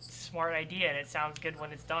pretty smart idea, and it sounds good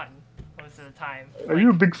when it's done most of the time. Are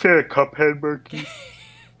you a big fan of Cuphead, Murky?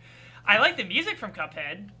 I like the music from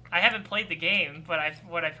Cuphead. I haven't played the game, but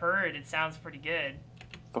what I've heard, it sounds pretty good. In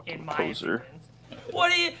Fucking my poser.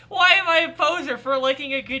 opinion. Why am I a poser for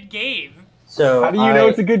liking a good game? So How do you know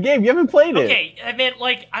it's a good game? You haven't played it. Okay, I meant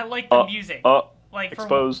like I like the music. Like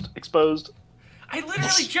Exposed. I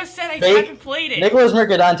literally just said I Fake. haven't played it. Nicholas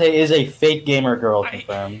Mercadante is a fake gamer girl,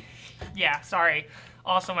 confirmed. Yeah, sorry.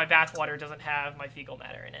 Also, my bathwater doesn't have my fecal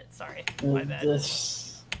matter in it. Sorry, my bad.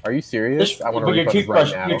 Are you serious? I want to your refund this right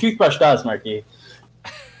toothbrush. now. Your toothbrush does, Marky.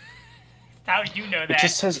 How do you know that?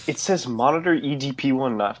 It says monitor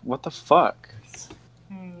EDP1 not. What the fuck?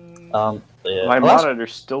 Yeah. My monitor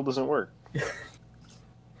still doesn't work.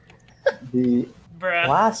 The Bruh.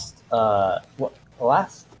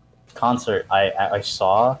 last concert I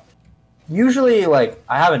saw, usually like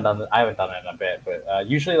I haven't done it in a bit, but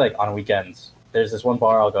usually like on weekends there's this one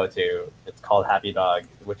bar I'll go to. It's called Happy Dog,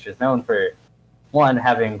 which is known for one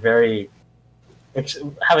having a very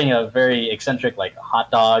eccentric like hot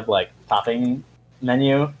dog like topping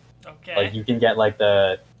menu. Okay. Like you can get like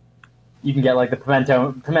the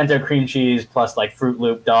pimento cream cheese plus like Fruit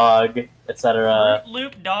Loop dog, etc. Fruit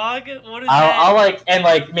Loop dog? What is I'll that? like and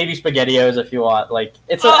like maybe SpaghettiOs if you want. Like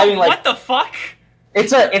it's I mean like what the fuck?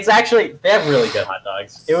 it's actually they have really good hot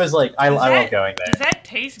dogs. It was like I love going there. Does that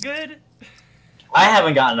taste good? I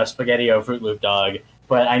haven't gotten a SpaghettiO Fruit Loop dog,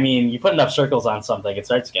 but I mean you put enough circles on something, it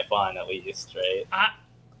starts to get fun at least, right? I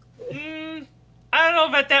don't know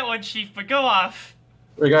about that one, Chief, but go off.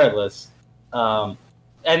 Regardless, and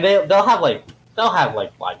they'll have live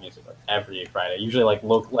music like every Friday. Usually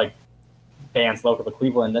like bands local to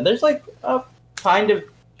Cleveland, and there's like a kind of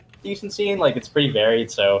decent scene. Like it's pretty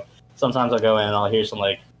varied. So sometimes I'll go in and I'll hear some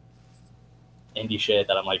like indie shit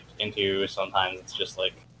that I'm like into. Sometimes it's just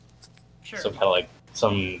like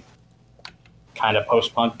some kind of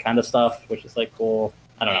post-punk kind of stuff, which is like cool.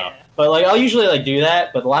 I don't know, but like I'll usually like do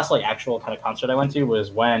that. But the last like actual kind of concert I went to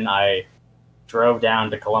was when I drove down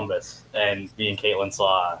to Columbus, and me and Caitlin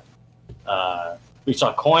saw we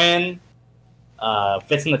saw Coin,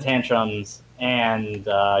 Fits in the Tantrums, and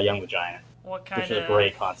Young the Giant. Which was a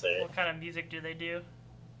great concert. What kind of music do they do?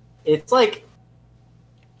 It's like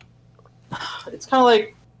it's kind of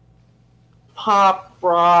like pop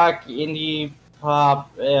rock, indie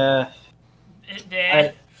pop. I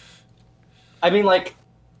mean, like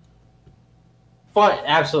fun,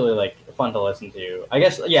 absolutely like fun to listen to. I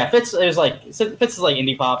guess Fits is like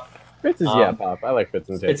indie pop. Fits is pop. I like Fits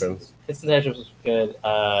and Tantrums. Fits and Tantrums was good.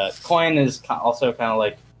 Coin is also kind of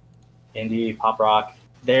like indie pop rock.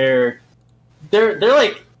 They're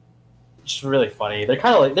like just really funny. They were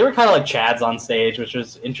kind of like Chads on stage, which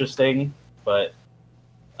was interesting. But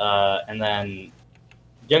and then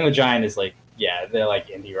Young the Giant is like they're like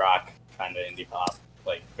indie rock, kind of indie pop,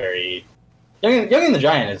 like very. Young the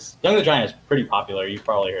Giant is pretty popular. You've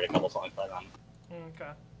probably heard a couple songs by them.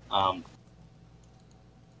 Okay.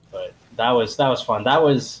 But that was fun. That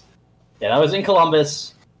was in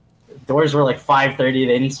Columbus. Doors were like 5:30. They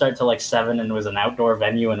didn't start till like 7, and it was an outdoor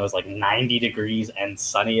venue, and it was like 90 degrees and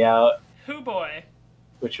sunny out. Hoo boy.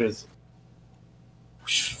 Which was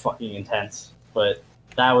fucking intense. But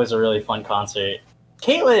that was a really fun concert.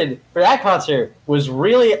 Caitlin, for that concert, was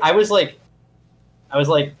really. I was like,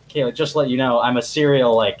 Caitlin, just to let you know, I'm a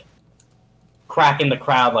serial like crack in the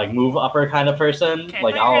crowd, like move upper kind of person. Okay,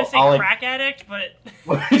 like I'll like crack addict, but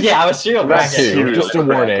yeah, I'm a serial crack addict. Just a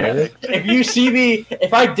warning. If you see me,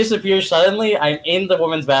 if I disappear suddenly, I'm in the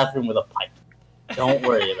women's bathroom with a pipe. Don't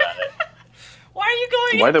worry about it. Why are you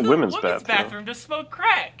going Why into the women's bathroom to smoke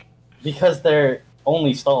crack? Because they're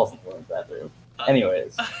only stalls in the women's bathroom.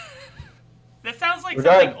 Anyways. That sounds like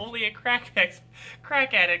something only a crack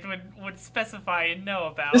addict would specify and know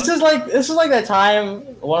about. This is like that time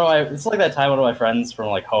one of my friends from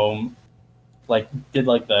like home like did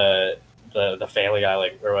like the Family Guy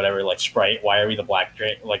like or whatever like Sprite, why are we the black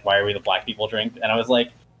people drink? And I was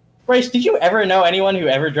like, Bryce, did you ever know anyone who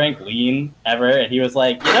ever drank lean ever? And he was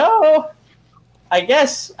like, I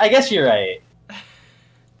guess you're right.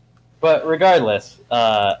 But regardless,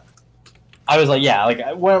 I was like,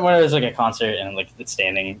 when it was like a concert and like it's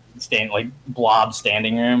standing like blob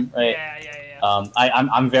standing room, right? Yeah.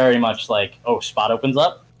 I'm very much like, spot opens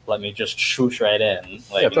up, let me just swoosh right in.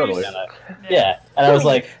 Like, yeah, totally. And I was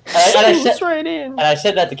like, and I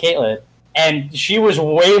said that to Caitlin, and she was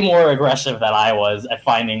way more aggressive than I was at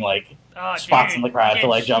finding like spots in the crowd to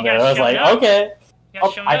like jump in. I was like, okay.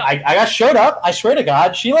 I got showed up. I swear to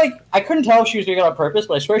God, she like I couldn't tell if she was doing it on purpose,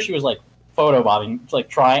 but I swear she was like photobombing, like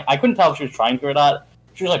trying. I couldn't tell if she was trying to or not.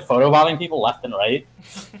 She was like photobombing people left and right,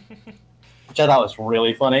 which I thought was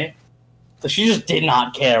really funny. So she just did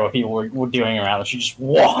not care what people were doing around her. She just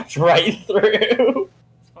walked right through.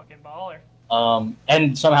 It's fucking baller.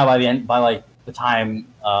 And somehow by the time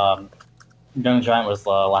Young Giant was the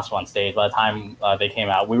last one on stage, by the time they came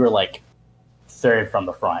out, we were like third from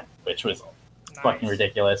the front, which was fucking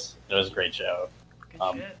ridiculous. It was a great show. Good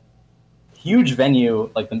shit. Huge venue,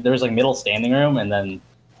 like there was like middle standing room, and then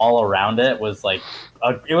all around it was like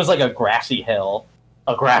a grassy hill,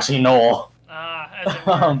 a grassy knoll. As it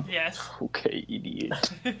were, yes. Okay,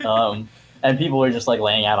 idiot. And people were just like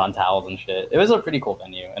laying out on towels and shit. It was a pretty cool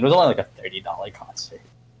venue, and it was only like a $30 concert.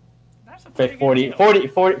 That's a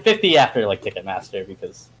 50 after like Ticketmaster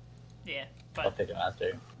because of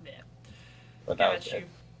Ticketmaster. Yeah. But that was good.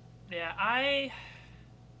 Yeah, I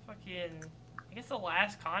guess the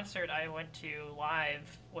last concert I went to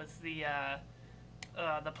live was the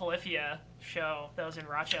Polyphia show that was in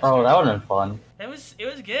Rochester. Oh, that would have been fun. It was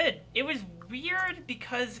good. It was weird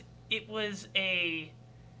because it was a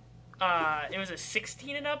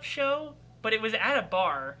 16 and up show, but it was at a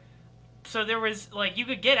bar. So there was like you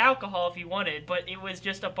could get alcohol if you wanted, but it was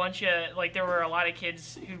just a bunch of like there were a lot of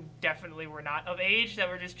kids who definitely were not of age that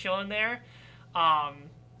were just chilling there.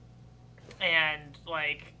 And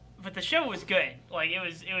like but the show was good. Like it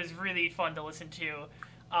was really fun to listen to.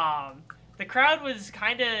 The crowd was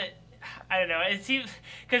kind of, I don't know. It seems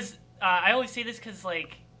because I always say this because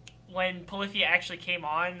like when Polyphia actually came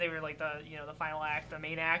on, they were like the final act, the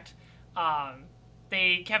main act.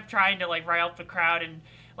 They kept trying to like rile up the crowd and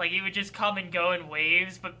like it would just come and go in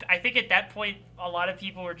waves. But I think at that point, a lot of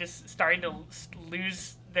people were just starting to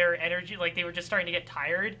lose their energy. Like they were just starting to get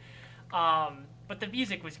tired. But the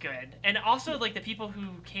music was good, and also like the people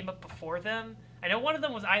who came up before them. I know one of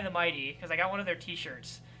them was I the Mighty because I got one of their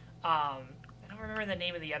T-shirts. I don't remember the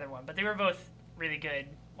name of the other one, but they were both really good,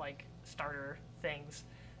 like starter things.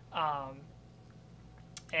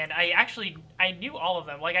 And I knew all of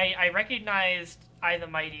them. Like I recognized I the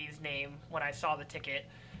Mighty's name when I saw the ticket,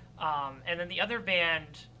 and then the other band.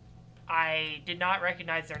 I did not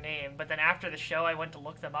recognize their name, but then after the show, I went to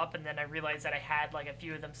look them up, and then I realized that I had like a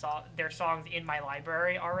few of them their songs in my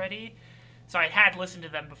library already. So I had listened to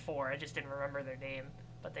them before. I just didn't remember their name,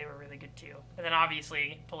 but they were really good too. And then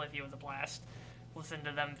obviously, Polyphia was a blast. Listen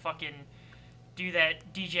to them fucking do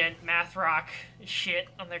that djent math rock shit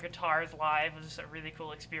on their guitars live. It was just a really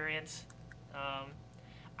cool experience.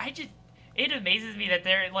 It amazes me that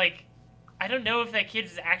they're like. I don't know if that kid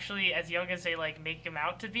is actually as young as they like make him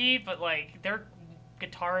out to be, but like their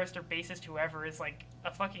guitarist or bassist, whoever, is like a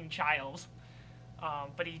fucking child.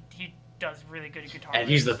 But he does really good guitar. And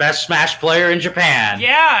he's the best Smash player in Japan.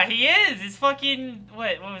 Yeah, he is. It's fucking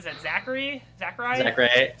what was that? Zachary?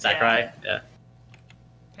 Yeah.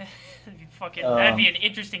 That'd be an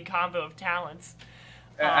interesting combo of talents.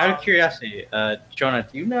 Out of curiosity, Jonah,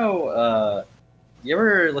 do you know? You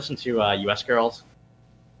ever listen to US Girls?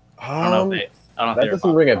 I don't know if that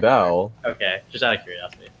doesn't ring a bell. Okay, just out of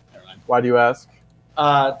curiosity. Never mind. Why do you ask?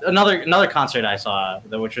 Another concert I saw,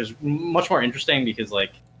 which was much more interesting because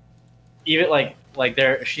like, even like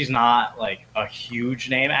she's not like a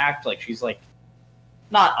huge name act. Like she's like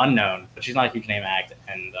not unknown, but she's not a huge name act,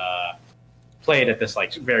 and played at this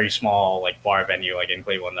like very small like bar venue like in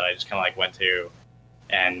Cleveland that I just kind of like went to,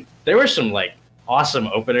 and there were some like awesome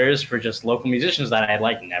openers for just local musicians that I had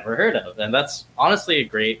like never heard of, and that's honestly a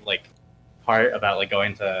great like part about like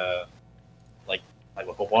going to like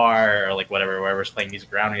local bar or like wherever's playing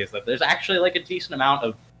music around me is that there's actually like a decent amount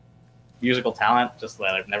of musical talent just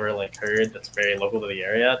that I've never like heard that's very local to the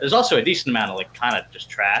area. There's also a decent amount of like kind of just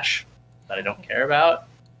trash that I don't care about,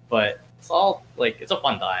 but it's all like it's a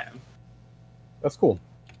fun time. That's cool.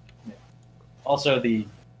 Yeah. Also, the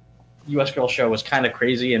US Girl show was kind of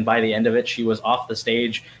crazy, and by the end of it, she was off the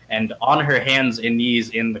stage and on her hands and knees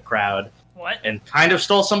in the crowd. What? And kind of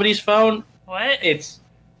stole somebody's phone. What? It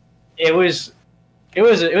was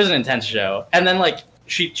an intense show, and then like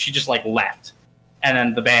she just like left, and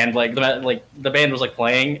then the band the band was like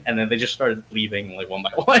playing, and then they just started leaving like one by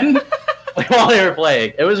one, like while they were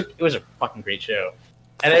playing. It was a fucking great show.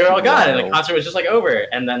 And they were all gone, and the concert was just like over.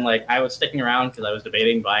 And then like I was sticking around because I was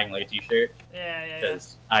debating buying like a T-shirt. Yeah.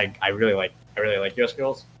 Because I really like US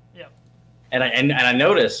Girls. Yeah. And I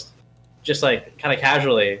noticed, just like kind of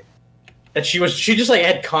casually, that she just like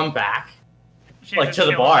had come back, like to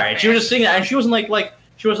the bar, and she was just singing, and she wasn't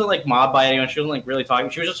like mobbed by anyone. She wasn't like really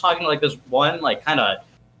talking. She was just talking to like this one like kind of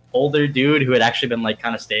older dude who had actually been like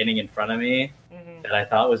kind of standing in front of me, that I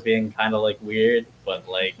thought was being kind of like weird, but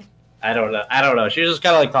like. I don't know. She was just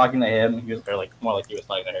kind of like talking to him. Or like more like he was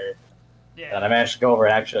talking to her. Yeah. And I managed to go over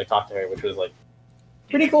and actually like, talk to her, which was like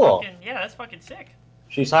pretty cool. That's fucking sick.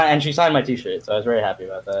 She signed my T-shirt, so I was very happy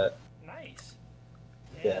about that. Nice.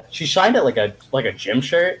 Yeah. She signed it like a gym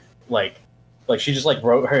shirt, like she just like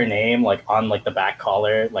wrote her name like on like the back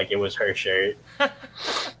collar, like it was her shirt,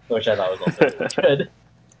 which I thought was also really good.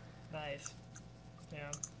 Nice. Yeah.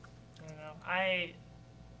 I don't know.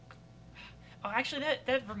 Oh, actually,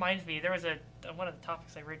 that reminds me. There was one of the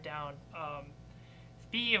topics I wrote down.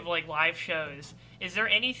 Speaking of like live shows, is there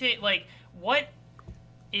anything like what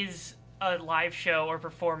is a live show or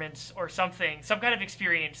performance or something, some kind of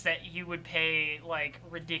experience that you would pay like a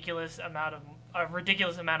ridiculous amount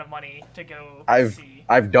of money to go see?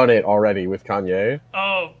 I've done it already with Kanye.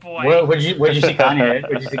 Oh boy. Where'd you see Kanye?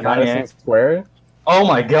 Where'd you see Kanye? Madison Square. Oh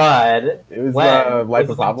my god. It was When? Life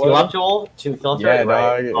of Pablo. Too up to filter? Yeah,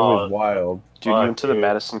 right. dog, it was wild. Dude, you went to the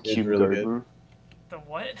Madison Cube really Garden. The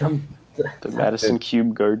what? The Madison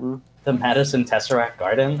Cube Garden. The Madison Tesseract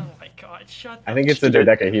Garden. Oh my god, shut up. I think it's a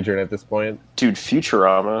dodecahedron at this point. Dude,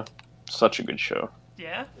 Futurama, such a good show.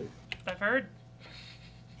 Yeah, I've heard.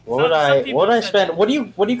 What would I spend? What do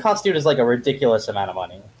you constitute as like a ridiculous amount of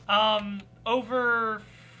money?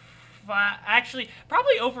 Actually,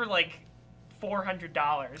 probably over like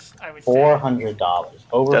 $400. I would say. $400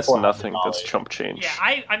 over. That's $400. nothing. That's chump change. Yeah,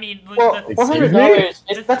 I mean, Well,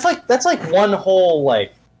 $400. That's like one whole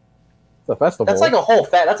like. It's a festival. That's like a whole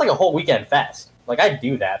That's like a whole weekend fest. Like I'd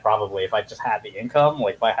do that probably if I just had the income.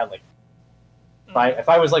 Like if I had like. If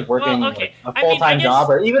I was like working like, a full-time job,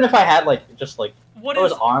 or even if I had like just like if I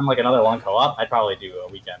was on like another long co-op, I'd probably do a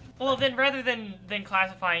weekend. Well, then rather than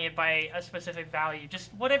classifying it by a specific value,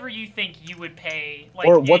 just whatever you think you would pay. Like,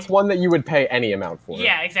 or what's one that you would pay any amount for?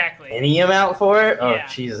 Yeah, exactly. Any amount for it? Oh yeah.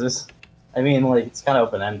 Jesus! I mean, like it's kind of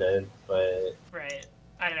open-ended, but right.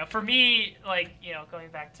 I don't know. For me, like going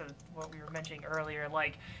back to what we were mentioning earlier,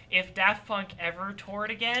 like if Daft Punk ever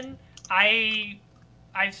toured again,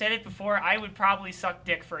 I've said it before, I would probably suck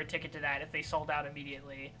dick for a ticket to that if they sold out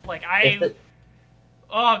immediately. Like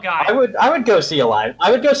oh god. I would go see a live.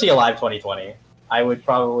 I would go see a live 2020. I would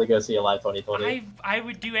probably go see a live 2020. I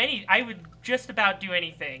would just about do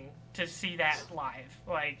anything to see that live.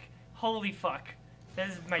 Like holy fuck.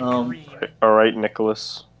 This is my dream. All right,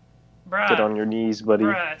 Nicholas. Bruh. Get on your knees, buddy.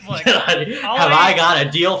 Bruh, look. I got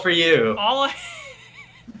a deal for you?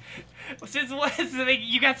 Since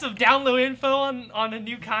you got some download info on a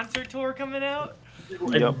new concert tour coming out?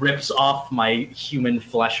 It rips off my human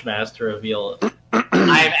flesh mask to reveal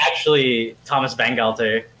I'm actually Thomas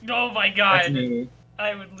Bangalter. Oh my god. That's me.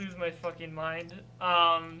 I would lose my fucking mind.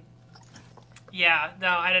 Yeah, no,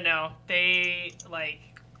 I don't know. They,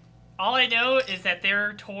 all I know is that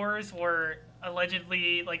their tours were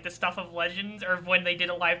allegedly, the stuff of legends, or when they did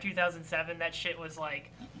a live 2007, that shit was,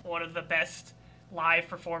 one of the best live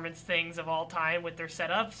performance things of all time with their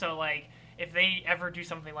setup. So if they ever do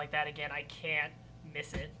something like that again, I can't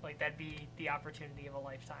miss it. That'd be the opportunity of a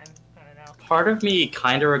lifetime. I don't know. Part of me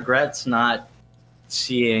kind of regrets not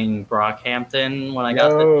seeing Brockhampton when I got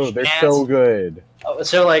the chance. They're so good.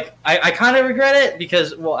 So I kind of regret it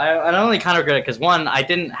because I not only kind of regret it because one, I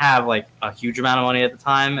didn't have a huge amount of money at the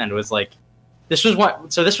time, and it was this was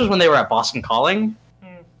when they were at Boston Calling.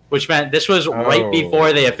 Which meant this was right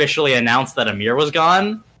before they officially announced that Amir was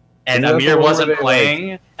gone, and Amir wasn't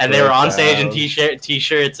playing, and they were on stage in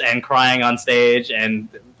t-shirts and crying on stage and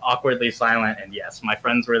awkwardly silent. And yes, my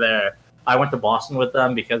friends were there. I went to Boston with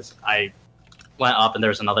them because I went up and there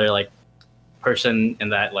was another person in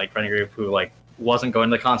that friend group who wasn't going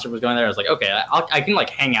to the concert, was going there. I was like, okay, I can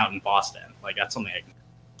hang out in Boston. That's something I can.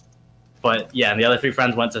 But yeah, and the other three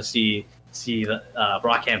friends went to see the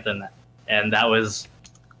Brockhampton, and that was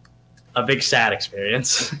a big sad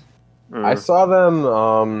experience. I saw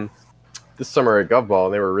them this summer at Govball,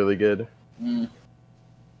 and they were really good. Good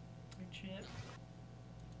shit.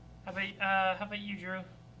 How about you, Drew?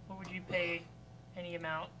 What would you pay any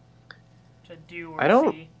amount to do or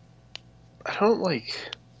see? I don't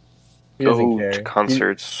He doesn't go care. to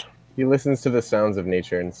concerts. He listens to the sounds of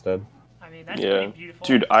nature instead. I mean, that's pretty beautiful.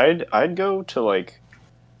 Dude, I'd go to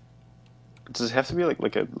does it have to be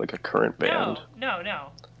like a current band? No.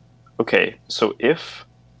 Okay, so if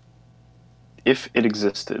it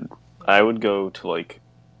existed, I would go to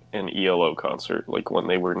an ELO concert, when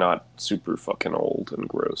they were not super fucking old and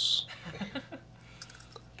gross,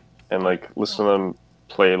 and listen to them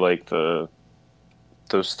play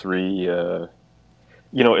those three.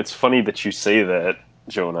 It's funny that you say that,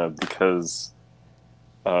 Jonah, because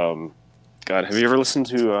God, have you ever listened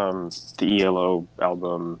to the ELO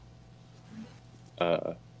album?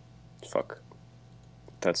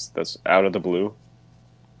 That's Out of the Blue.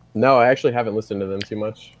 No, I actually haven't listened to them too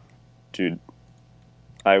much. Dude,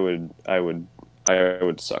 I would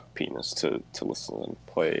suck penis to listen and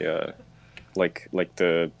play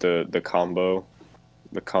the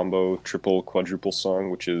combo triple quadruple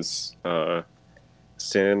song, which is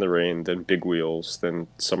Stand in the Rain, then Big Wheels, then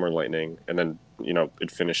Summer Lightning, and then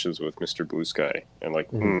it finishes with Mr. Blue Sky, and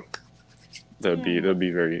that'd be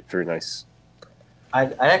very, very nice.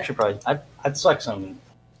 I'd actually probably I'd suck some.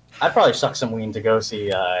 I'd probably suck some ween to go see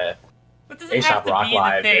But does it have A$AP to Rock be the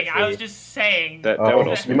live thing? if I we- was just saying. That would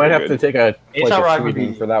also you be might have to good. take a A$AP flight Rock to would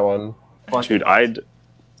Sweden be- for that one. Dude, I'd.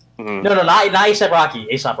 No, not A$AP Rocky.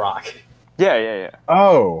 A$AP Rock. Yeah.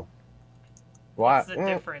 Oh. Why? What's the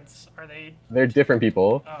difference? Are they? They're different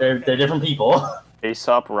people. Oh, They're okay. different people.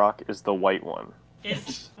 A$AP Rock is the white one.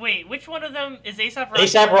 Wait, which one of them is A$AP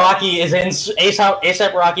Rocky? A$AP Rocky is in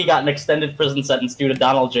A$AP Rocky got an extended prison sentence due to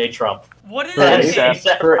Donald J. Trump. What is For that?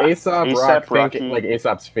 A$AP For Rock. A$AP A$AP Rock, think Rocky. like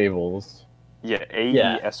A$AP's Fables. Yeah,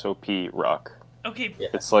 AESOP Rock. Okay, Yeah.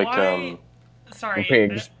 It's like why... Sorry, Okay,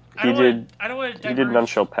 just- I don't he wanna- did- I don't want to. He did None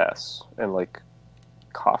Shall Pass and like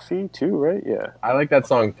Coffee too, right? Yeah. I like that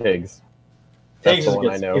song Pigs. That's Pigs the is one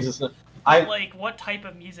good. I know. Like, what type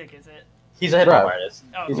of music is it? He's a hip hop Rap. artist.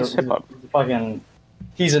 Oh, He's hip hop. He's a fucking.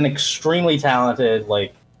 He's an extremely talented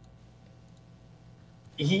like.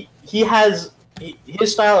 He has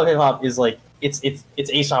his style of hip hop is like it's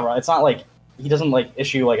A$AP Rock. It's not like he doesn't like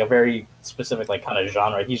issue like a very specific like kind of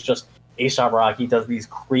genre. He's just A$AP Rock. He does these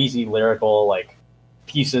crazy lyrical like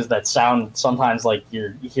pieces that sound sometimes like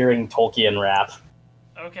you're hearing Tolkien rap,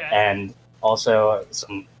 okay. and also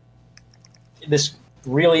this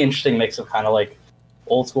really interesting mix of kind of like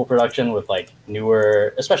old school production with like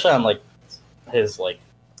newer, especially on like his like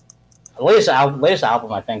latest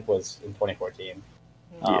album I think was in 2014.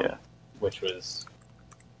 Yeah. Which was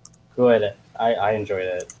good. I enjoyed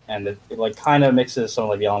it, and it like kind of mixes some of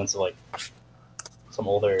like the elements of like some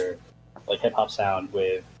older like hip hop sound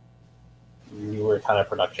with newer kind of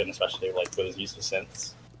production, especially like with his use of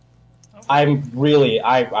synths. Okay. I really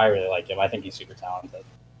like him. I think he's super talented.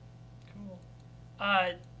 Cool.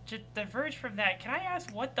 To diverge from that, can I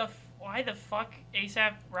ask why the fuck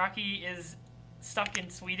A$AP Rocky is stuck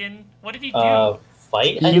in Sweden? What did he do?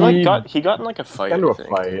 Fight? He got in like a fight. Got into I a think.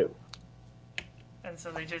 fight. And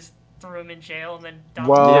so they just threw him in jail, and then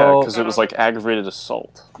Well- Yeah, because it was like aggravated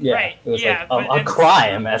assault. Yeah, Right, it was yeah, like but a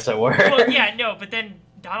crime, as it were. Well, yeah, no, but then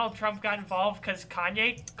Donald Trump got involved because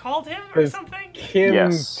Kanye called him or 'Cause something? Kim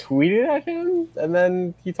Yes. tweeted at him, and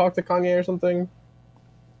then he talked to Kanye or something.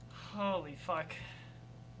 Holy fuck.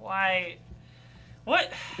 Why?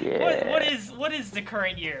 What? Yeah. What is the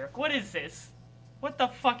current year? What is this? What the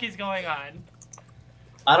fuck is going on?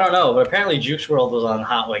 I don't know, but apparently Juice World was on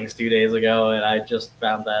Hot Wings 2 days ago, and I just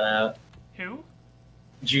found that out. Who?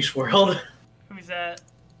 Juice World. Who's that?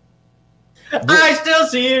 I still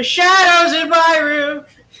see your shadows in my room.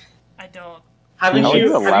 I don't. Haven't You you?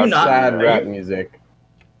 know, Have you not? Sad Right? rap music.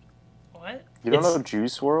 What? You don't It's- know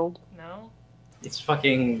Juice World? No? It's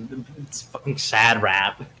fucking sad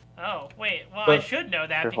rap. Oh, wait. Well, I But- should know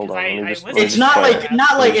that Here, because hold on, let me I just- listened It's to not play that. it.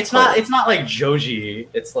 like Please play it. it's not like Joji.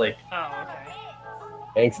 It's like Oh, okay.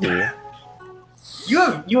 Angsty.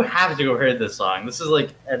 you have to have heard this song. This is like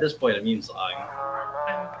at this point a meme song.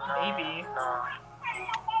 Maybe.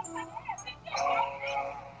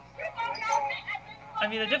 I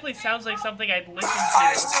mean, it definitely sounds like something I'd listen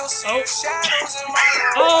to.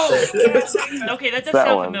 Oh! Okay, that does That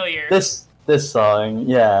sound one. familiar. This song,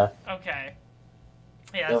 yeah. Okay.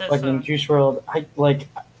 Yeah, The that's fucking Juice WRLD.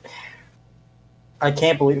 I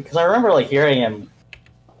can't believe it because I remember like hearing him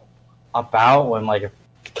about when like a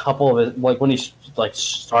couple of his like when he like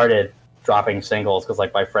started dropping singles because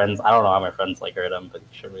like my friends, I don't know how my friends like heard him, but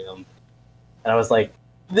he showed me them, and I was like,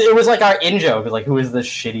 it was like our in joke, was like, who is this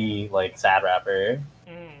shitty like sad rapper?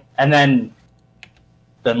 And then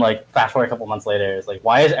like fast forward a couple months later, it's like,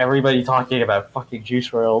 why is everybody talking about fucking Juice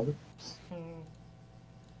WRLD?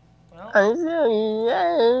 Well,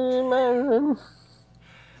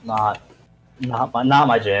 Not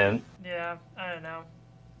my jam. yeah, I don't know.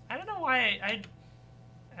 I don't know why I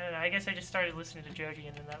don't know. I guess I just started listening to Joji,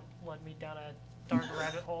 and then that led me down a dark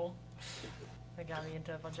rabbit hole. That got me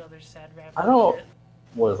into a bunch of other sad rap. I don't- shit.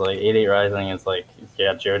 What is like 88 Rising? It's like you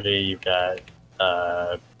got Joji, you've got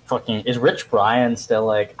fucking is Rich Brian still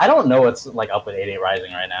like? I don't know what's like up with 88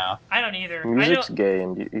 Rising right now. I don't either. Music's I don't. gay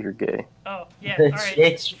and you're gay. Oh yeah. All right.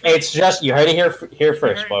 It's just you heard it here You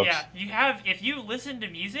first, heard- folks. Yeah, you have. If you listen to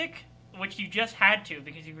music, which you just had to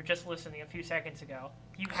because you were just listening a few seconds ago,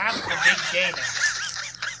 you have a big gay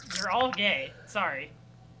now. You're all gay. Sorry.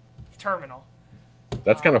 It's terminal.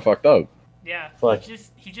 That's kind of fucked up. Yeah. Fuck.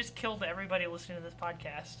 He just killed everybody listening to this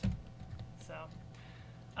podcast. So.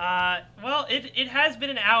 Well, it has been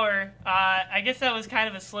an hour. I guess that was kind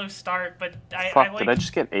of a slow start, but I Fuck, like. did I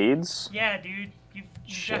just get AIDS? Yeah, dude. You've got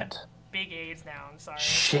Shit. big AIDS now. I'm sorry.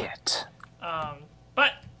 Shit.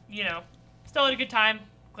 But, you know, still had a good time.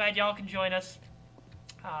 Glad y'all can join us.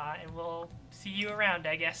 And we'll see you around,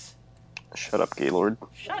 I guess. Shut up, Gaylord.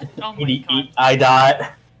 Shut. Oh my god. I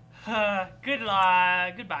dot.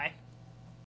 Goodbye.